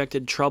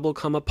unexpected trouble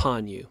come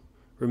upon you,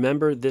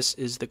 remember this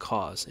is the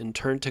cause, and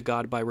turn to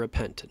God by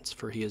repentance,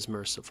 for he is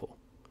merciful."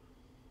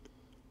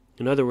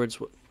 In other words,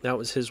 that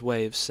was his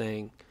way of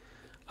saying,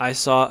 I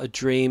saw a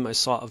dream, I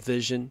saw a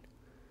vision.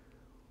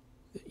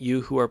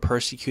 You who are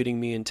persecuting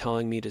me and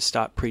telling me to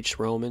stop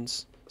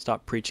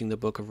preaching the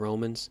book of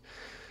Romans,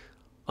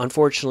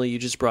 unfortunately, you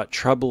just brought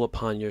trouble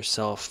upon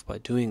yourself by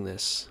doing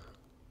this.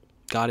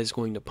 God is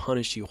going to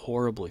punish you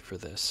horribly for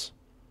this.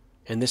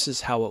 And this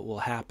is how it will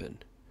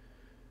happen.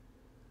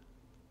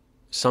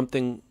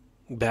 Something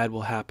bad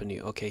will happen to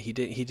you. Okay, he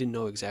didn't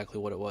know exactly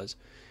what it was.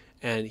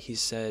 And he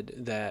said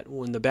that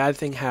when the bad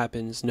thing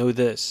happens, know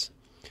this,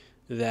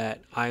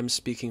 that I'm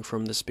speaking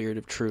from the Spirit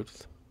of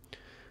truth.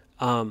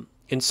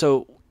 And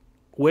so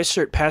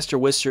Pastor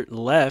Wishart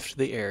left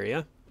the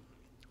area.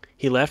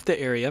 He left the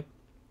area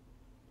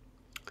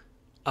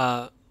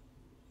to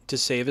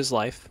save his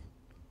life.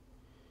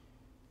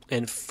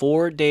 And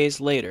 4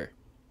 days later,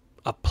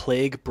 a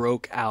plague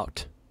broke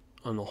out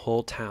on the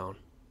whole town.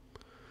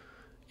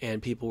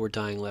 And people were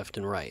dying left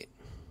and right.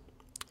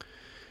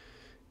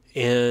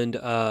 And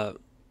out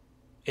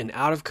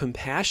of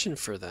compassion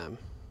for them,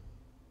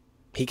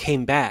 he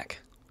came back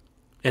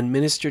and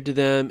ministered to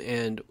them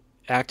and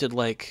acted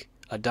like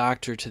a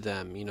doctor to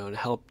them, and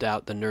helped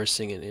out the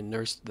nursing and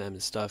nursed them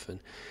and stuff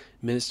and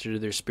ministered to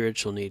their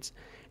spiritual needs,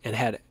 and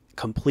had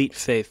complete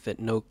faith that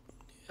no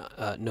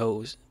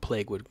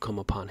plague would come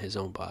upon his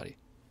own body.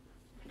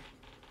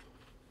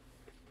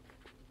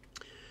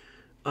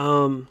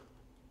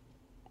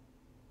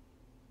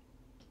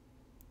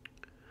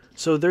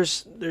 So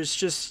there's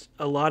just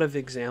a lot of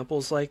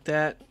examples like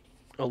that.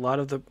 A lot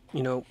of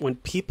when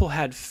people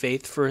had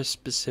faith for a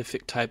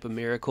specific type of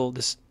miracle,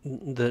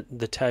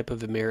 the type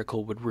of a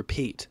miracle would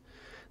repeat.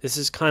 This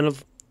is kind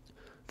of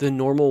the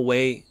normal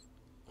way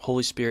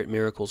Holy Spirit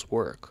miracles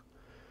work.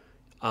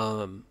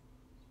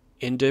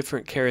 In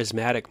different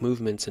charismatic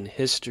movements in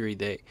history,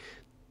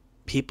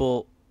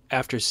 people,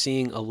 after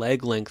seeing a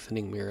leg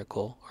lengthening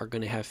miracle, are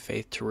going to have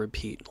faith to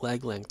repeat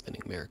leg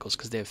lengthening miracles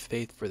because they have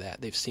faith for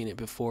that. They've seen it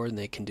before and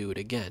they can do it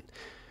again.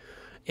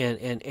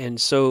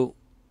 And so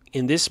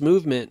in this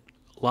movement,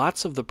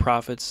 lots of the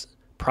prophets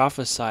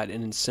prophesied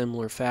in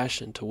similar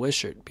fashion to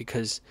Wishart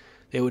because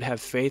they would have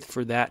faith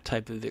for that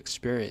type of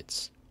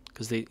experience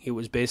because it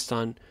was based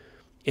on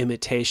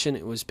imitation,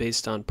 it was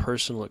based on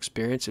personal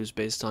experience, it was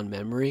based on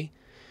memory,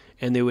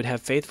 and they would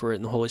have faith for it,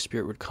 and the Holy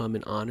Spirit would come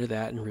and honor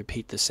that and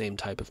repeat the same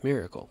type of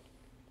miracle.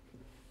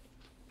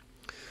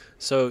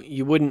 So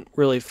you wouldn't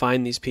really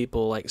find these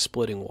people like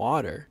splitting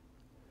water.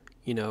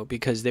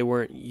 because they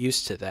weren't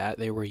used to that.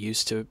 They were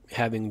used to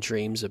having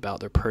dreams about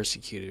their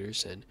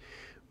persecutors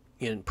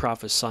and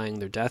prophesying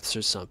their deaths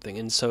or something.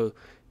 And so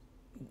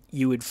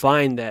you would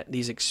find that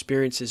these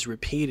experiences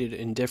repeated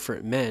in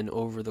different men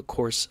over the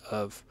course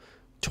of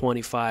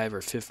 25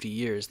 or 50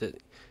 years,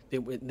 that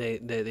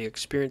the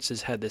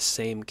experiences had the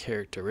same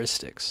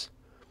characteristics.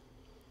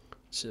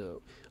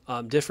 So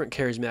different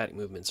charismatic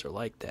movements are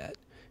like that.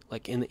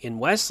 Like in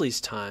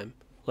Wesley's time,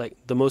 like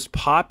the most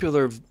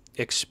popular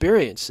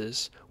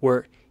experiences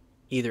were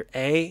either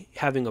A,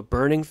 having a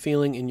burning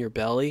feeling in your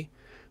belly,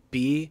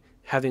 B,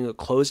 having a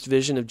closed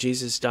vision of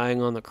Jesus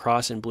dying on the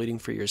cross and bleeding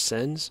for your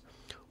sins,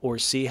 or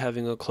C,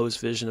 having a closed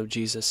vision of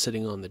Jesus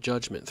sitting on the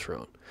judgment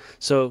throne.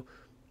 So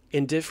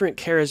in different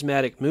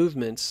charismatic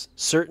movements,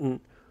 certain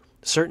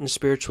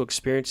spiritual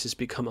experiences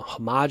become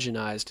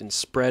homogenized and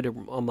spread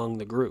among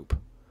the group,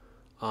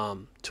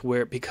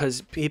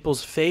 because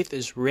people's faith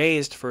is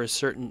raised for a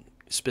certain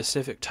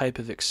specific type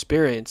of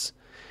experience,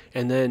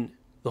 and then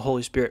the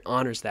Holy Spirit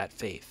honors that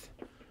faith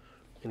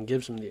and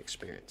gives them the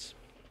experience.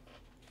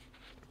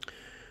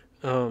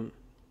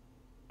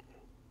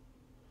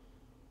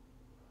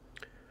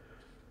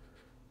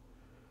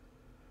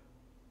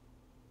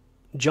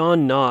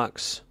 John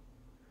Knox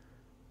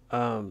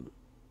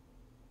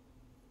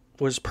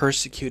was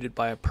persecuted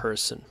by a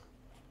person,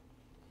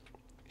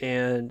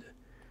 and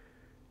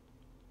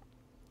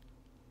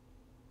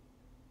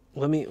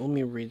let me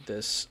read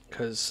this,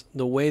 because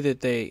the way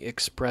that they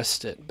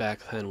expressed it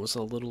back then was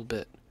a little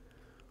bit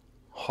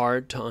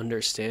hard to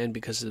understand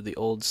because of the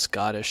old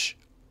Scottish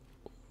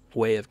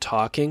way of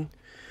talking.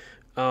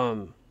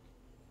 So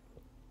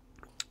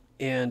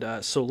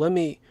let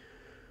me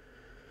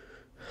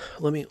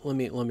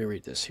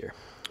read this here.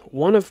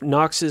 One of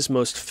Knox's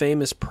most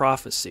famous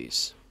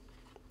prophecies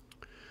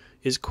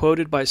is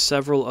quoted by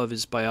several of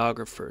his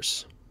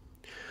biographers.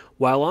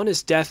 While on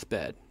his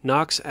deathbed,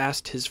 Knox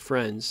asked his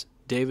friends,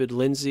 David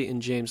Lindsay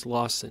and James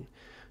Lawson,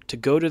 to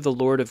go to the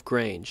Lord of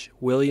Grange,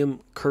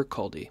 William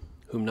Kirkcaldy,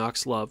 whom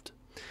Knox loved.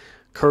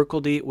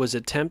 Kirkcaldy was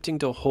attempting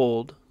to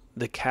hold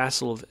the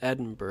castle of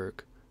Edinburgh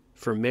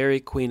for Mary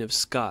Queen of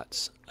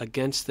Scots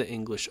against the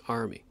English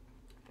army.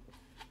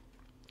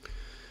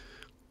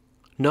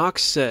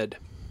 Knox said,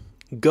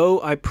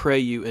 "Go, I pray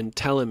you, and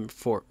tell him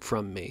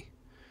from me,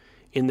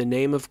 in the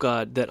name of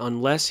God, that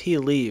unless he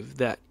leave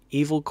that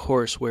evil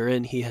course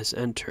wherein he has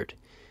entered,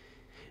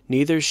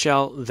 neither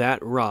shall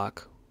that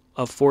rock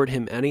afford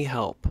him any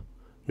help,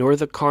 nor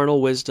the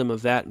carnal wisdom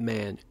of that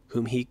man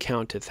whom he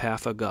counteth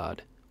half a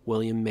god,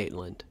 William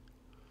Maitland.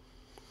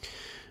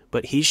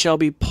 But he shall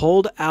be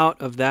pulled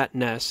out of that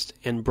nest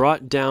and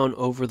brought down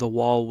over the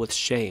wall with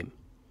shame,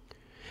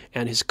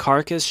 and his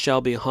carcass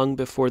shall be hung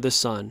before the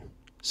sun.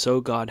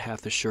 So God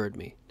hath assured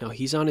me." Now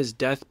he's on his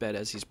deathbed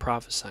as he's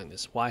prophesying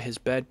this. Why his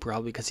bed?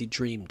 Probably because he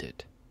dreamed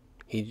it.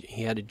 He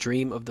had a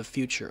dream of the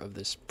future of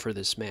this for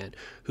this man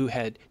who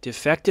had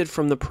defected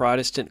from the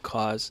Protestant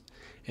cause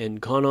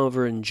and gone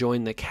over and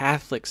joined the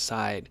Catholic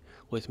side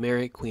with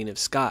Mary Queen of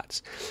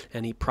Scots.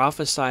 And he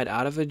prophesied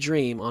out of a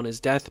dream on his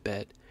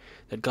deathbed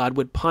that God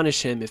would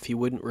punish him if he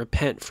wouldn't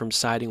repent from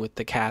siding with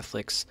the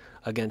Catholics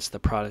against the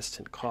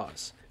Protestant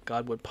cause.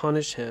 God would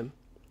punish him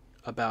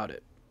about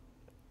it.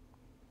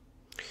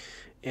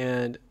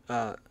 And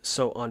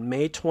so on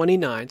May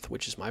 29th,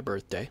 which is my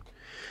birthday,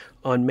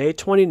 on May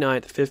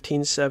 29th,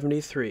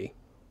 1573,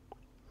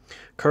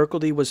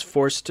 Kirkcaldy was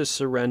forced to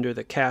surrender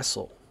the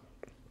castle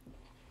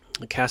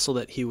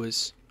that he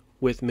was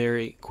with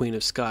Mary, Queen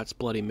of Scots,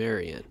 Bloody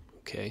Mary in.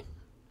 Okay.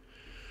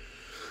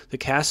 The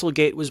castle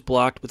gate was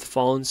blocked with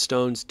fallen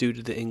stones due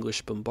to the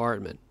English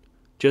bombardment.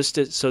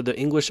 So the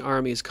English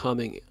army is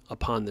coming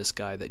upon this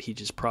guy that he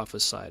just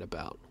prophesied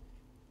about.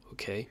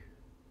 Okay.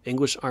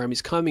 English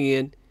army's coming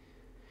in,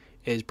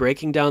 is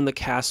breaking down the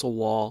castle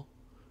wall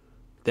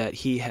that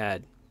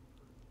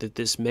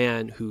this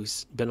man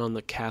who's been on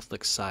the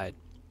Catholic side,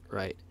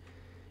 right?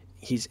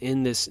 He's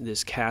in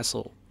this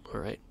castle, all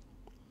right?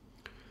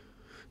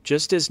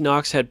 Just as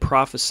Knox had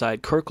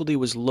prophesied, Kirkcaldy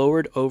was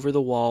lowered over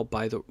the wall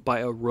by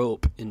a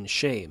rope in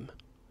shame.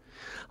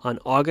 On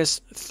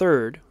August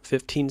 3rd,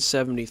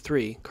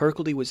 1573,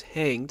 Kirkcaldy was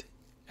hanged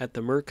at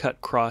the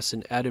Mercut Cross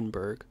in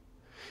Edinburgh.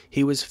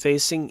 He was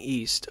facing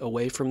east,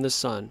 away from the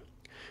sun.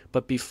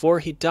 But before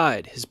he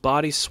died, his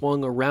body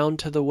swung around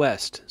to the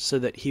west so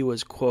that he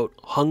was, quote,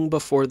 hung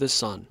before the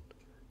sun,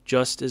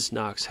 just as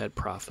Knox had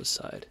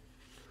prophesied.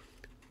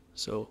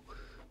 So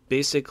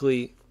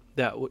basically,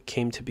 that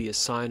came to be a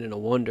sign and a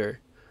wonder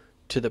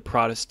to the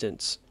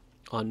Protestants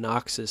on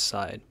Knox's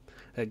side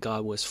that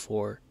God was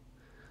for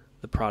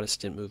the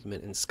Protestant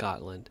movement in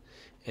Scotland,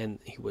 and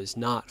he was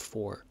not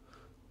for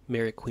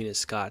Mary Queen of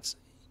Scots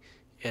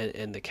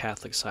and the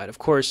Catholic side. Of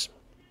course,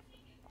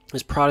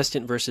 this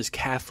Protestant versus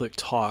Catholic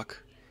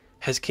talk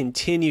has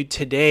continued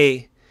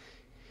today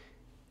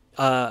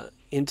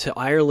into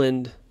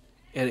Ireland,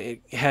 and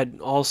it had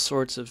all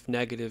sorts of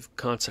negative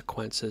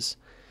consequences,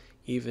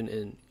 even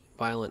in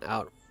violent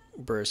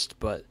outbursts.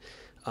 But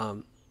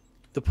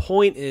the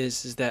point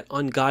is that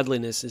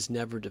ungodliness is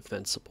never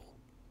defensible.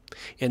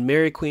 And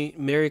Mary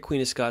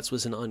Queen of Scots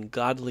was an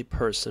ungodly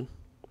person,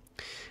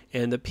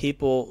 and the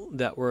people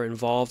that were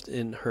involved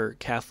in her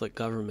Catholic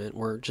government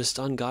were just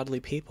ungodly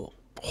people,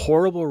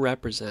 horrible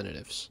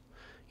representatives.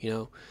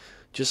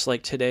 Just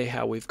like today,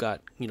 how we've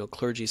got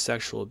clergy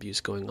sexual abuse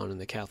going on in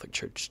the Catholic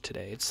Church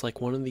today. It's like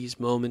one of these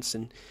moments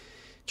in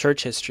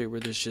church history where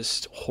there's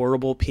just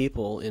horrible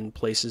people in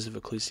places of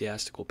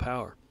ecclesiastical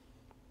power.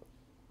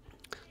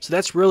 So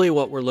that's really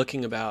what we're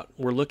looking about.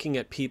 We're looking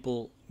at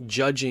people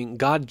judging,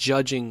 God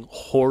judging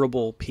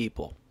horrible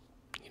people,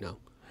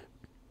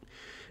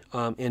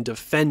 and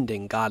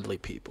defending godly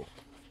people.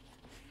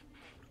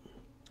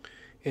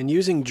 And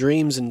using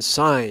dreams and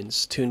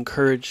signs to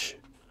encourage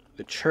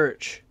the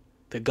church,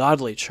 the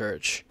godly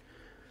church,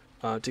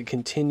 to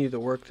continue the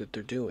work that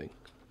they're doing.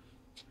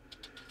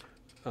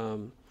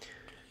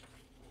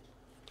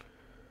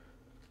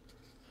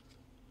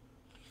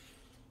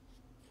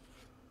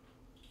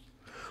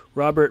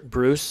 Robert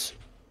Bruce,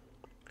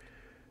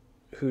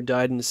 who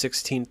died in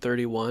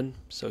 1631,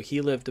 so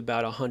he lived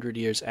about 100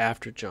 years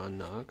after John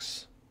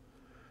Knox.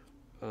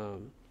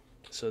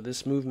 So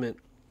this movement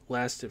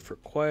lasted for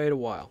quite a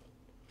while.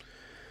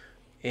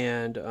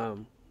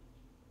 And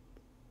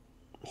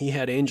he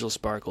had angel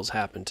sparkles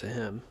happen to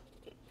him.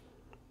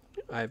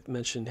 I've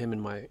mentioned him in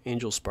my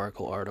angel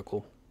sparkle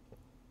article.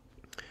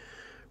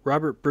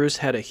 Robert Bruce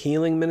had a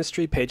healing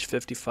ministry, page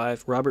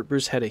 55. Robert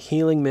Bruce had a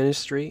healing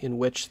ministry in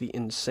which the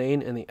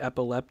insane and the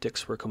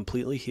epileptics were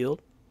completely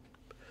healed.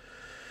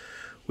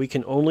 We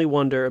can only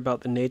wonder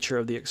about the nature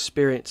of the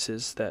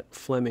experiences that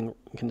Fleming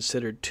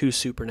considered too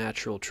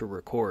supernatural to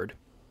record.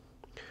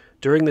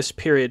 During this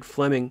period,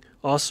 Fleming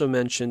also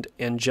mentioned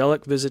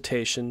angelic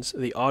visitations,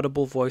 the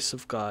audible voice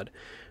of God,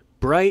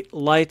 bright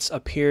lights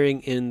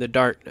appearing in the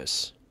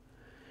darkness.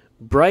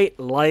 Bright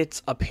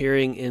lights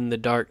appearing in the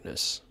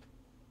darkness.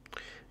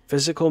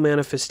 Physical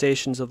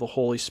manifestations of the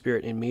Holy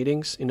Spirit in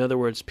meetings. In other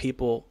words,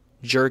 people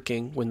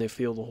jerking when they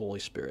feel the Holy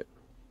Spirit.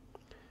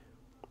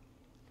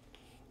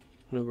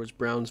 In other words,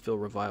 Brownsville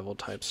revival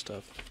type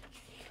stuff.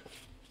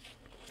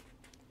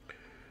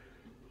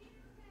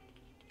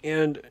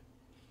 And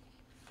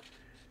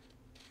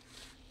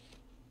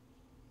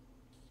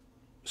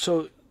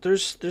so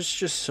there's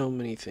just so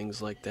many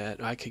things like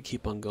that. I could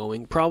keep on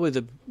going. Probably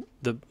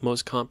the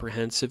most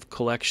comprehensive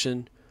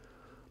collection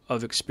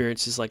of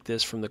experiences like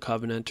this from the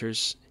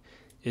Covenanters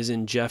is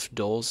in Jeff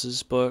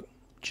Doles' book.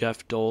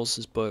 Jeff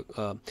Doles' book,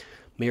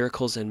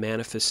 Miracles and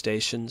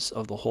Manifestations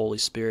of the Holy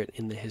Spirit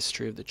in the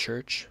History of the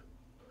Church.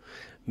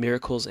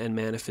 Miracles and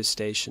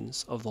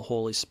Manifestations of the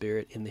Holy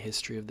Spirit in the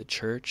History of the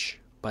Church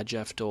by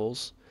Jeff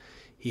Doles.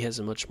 He has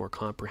a much more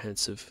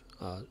comprehensive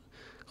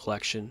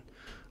collection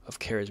of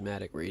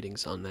charismatic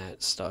readings on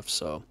that stuff.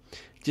 So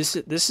this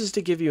is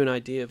to give you an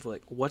idea of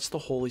what's the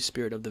Holy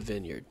Spirit of the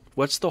Vineyard?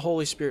 What's the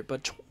Holy Spirit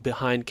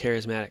behind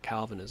charismatic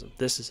Calvinism?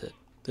 This is it.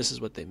 This is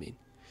what they mean.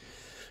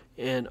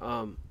 And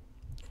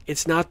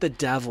it's not the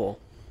devil,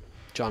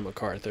 John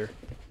MacArthur.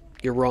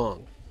 You're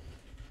wrong.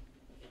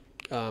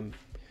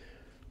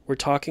 We're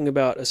talking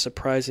about a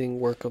surprising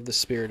work of the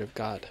Spirit of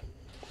God.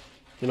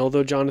 And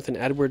although Jonathan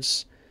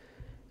Edwards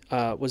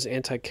was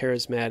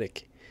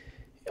anti-charismatic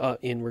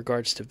in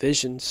regards to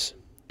visions,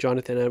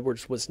 Jonathan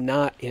Edwards was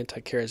not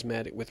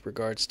anti-charismatic with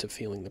regards to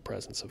feeling the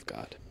presence of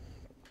God.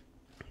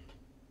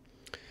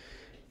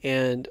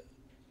 And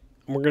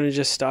we're going to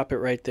just stop it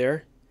right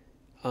there.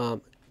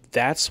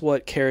 That's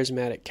what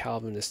charismatic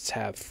Calvinists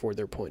have for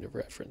their point of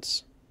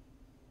reference.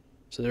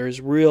 So there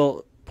is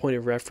real point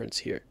of reference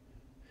here.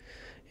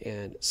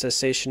 And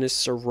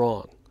cessationists are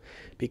wrong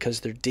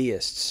because they're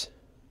deists.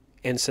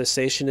 And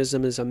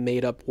cessationism is a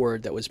made-up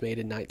word that was made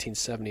in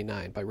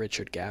 1979 by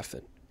Richard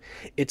Gaffin.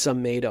 It's a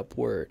made-up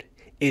word.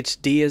 It's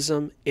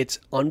deism, it's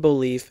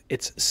unbelief,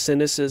 it's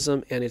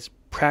cynicism, and it's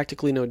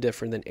practically no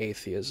different than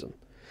atheism.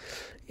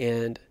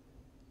 And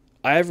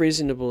I have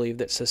reason to believe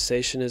that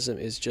cessationism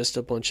is just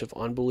a bunch of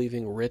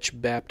unbelieving rich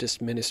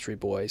Baptist ministry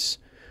boys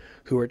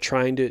who are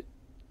trying to,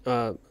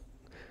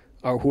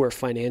 or who are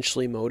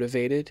financially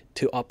motivated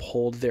to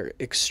uphold their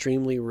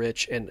extremely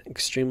rich and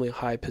extremely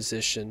high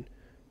position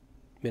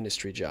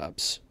ministry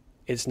jobs.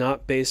 It's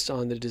not based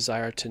on the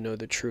desire to know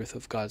the truth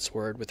of God's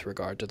word with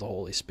regard to the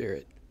Holy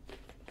Spirit.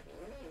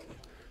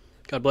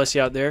 God bless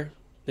you out there.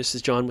 This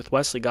is John with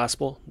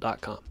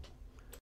WesleyGospel.com.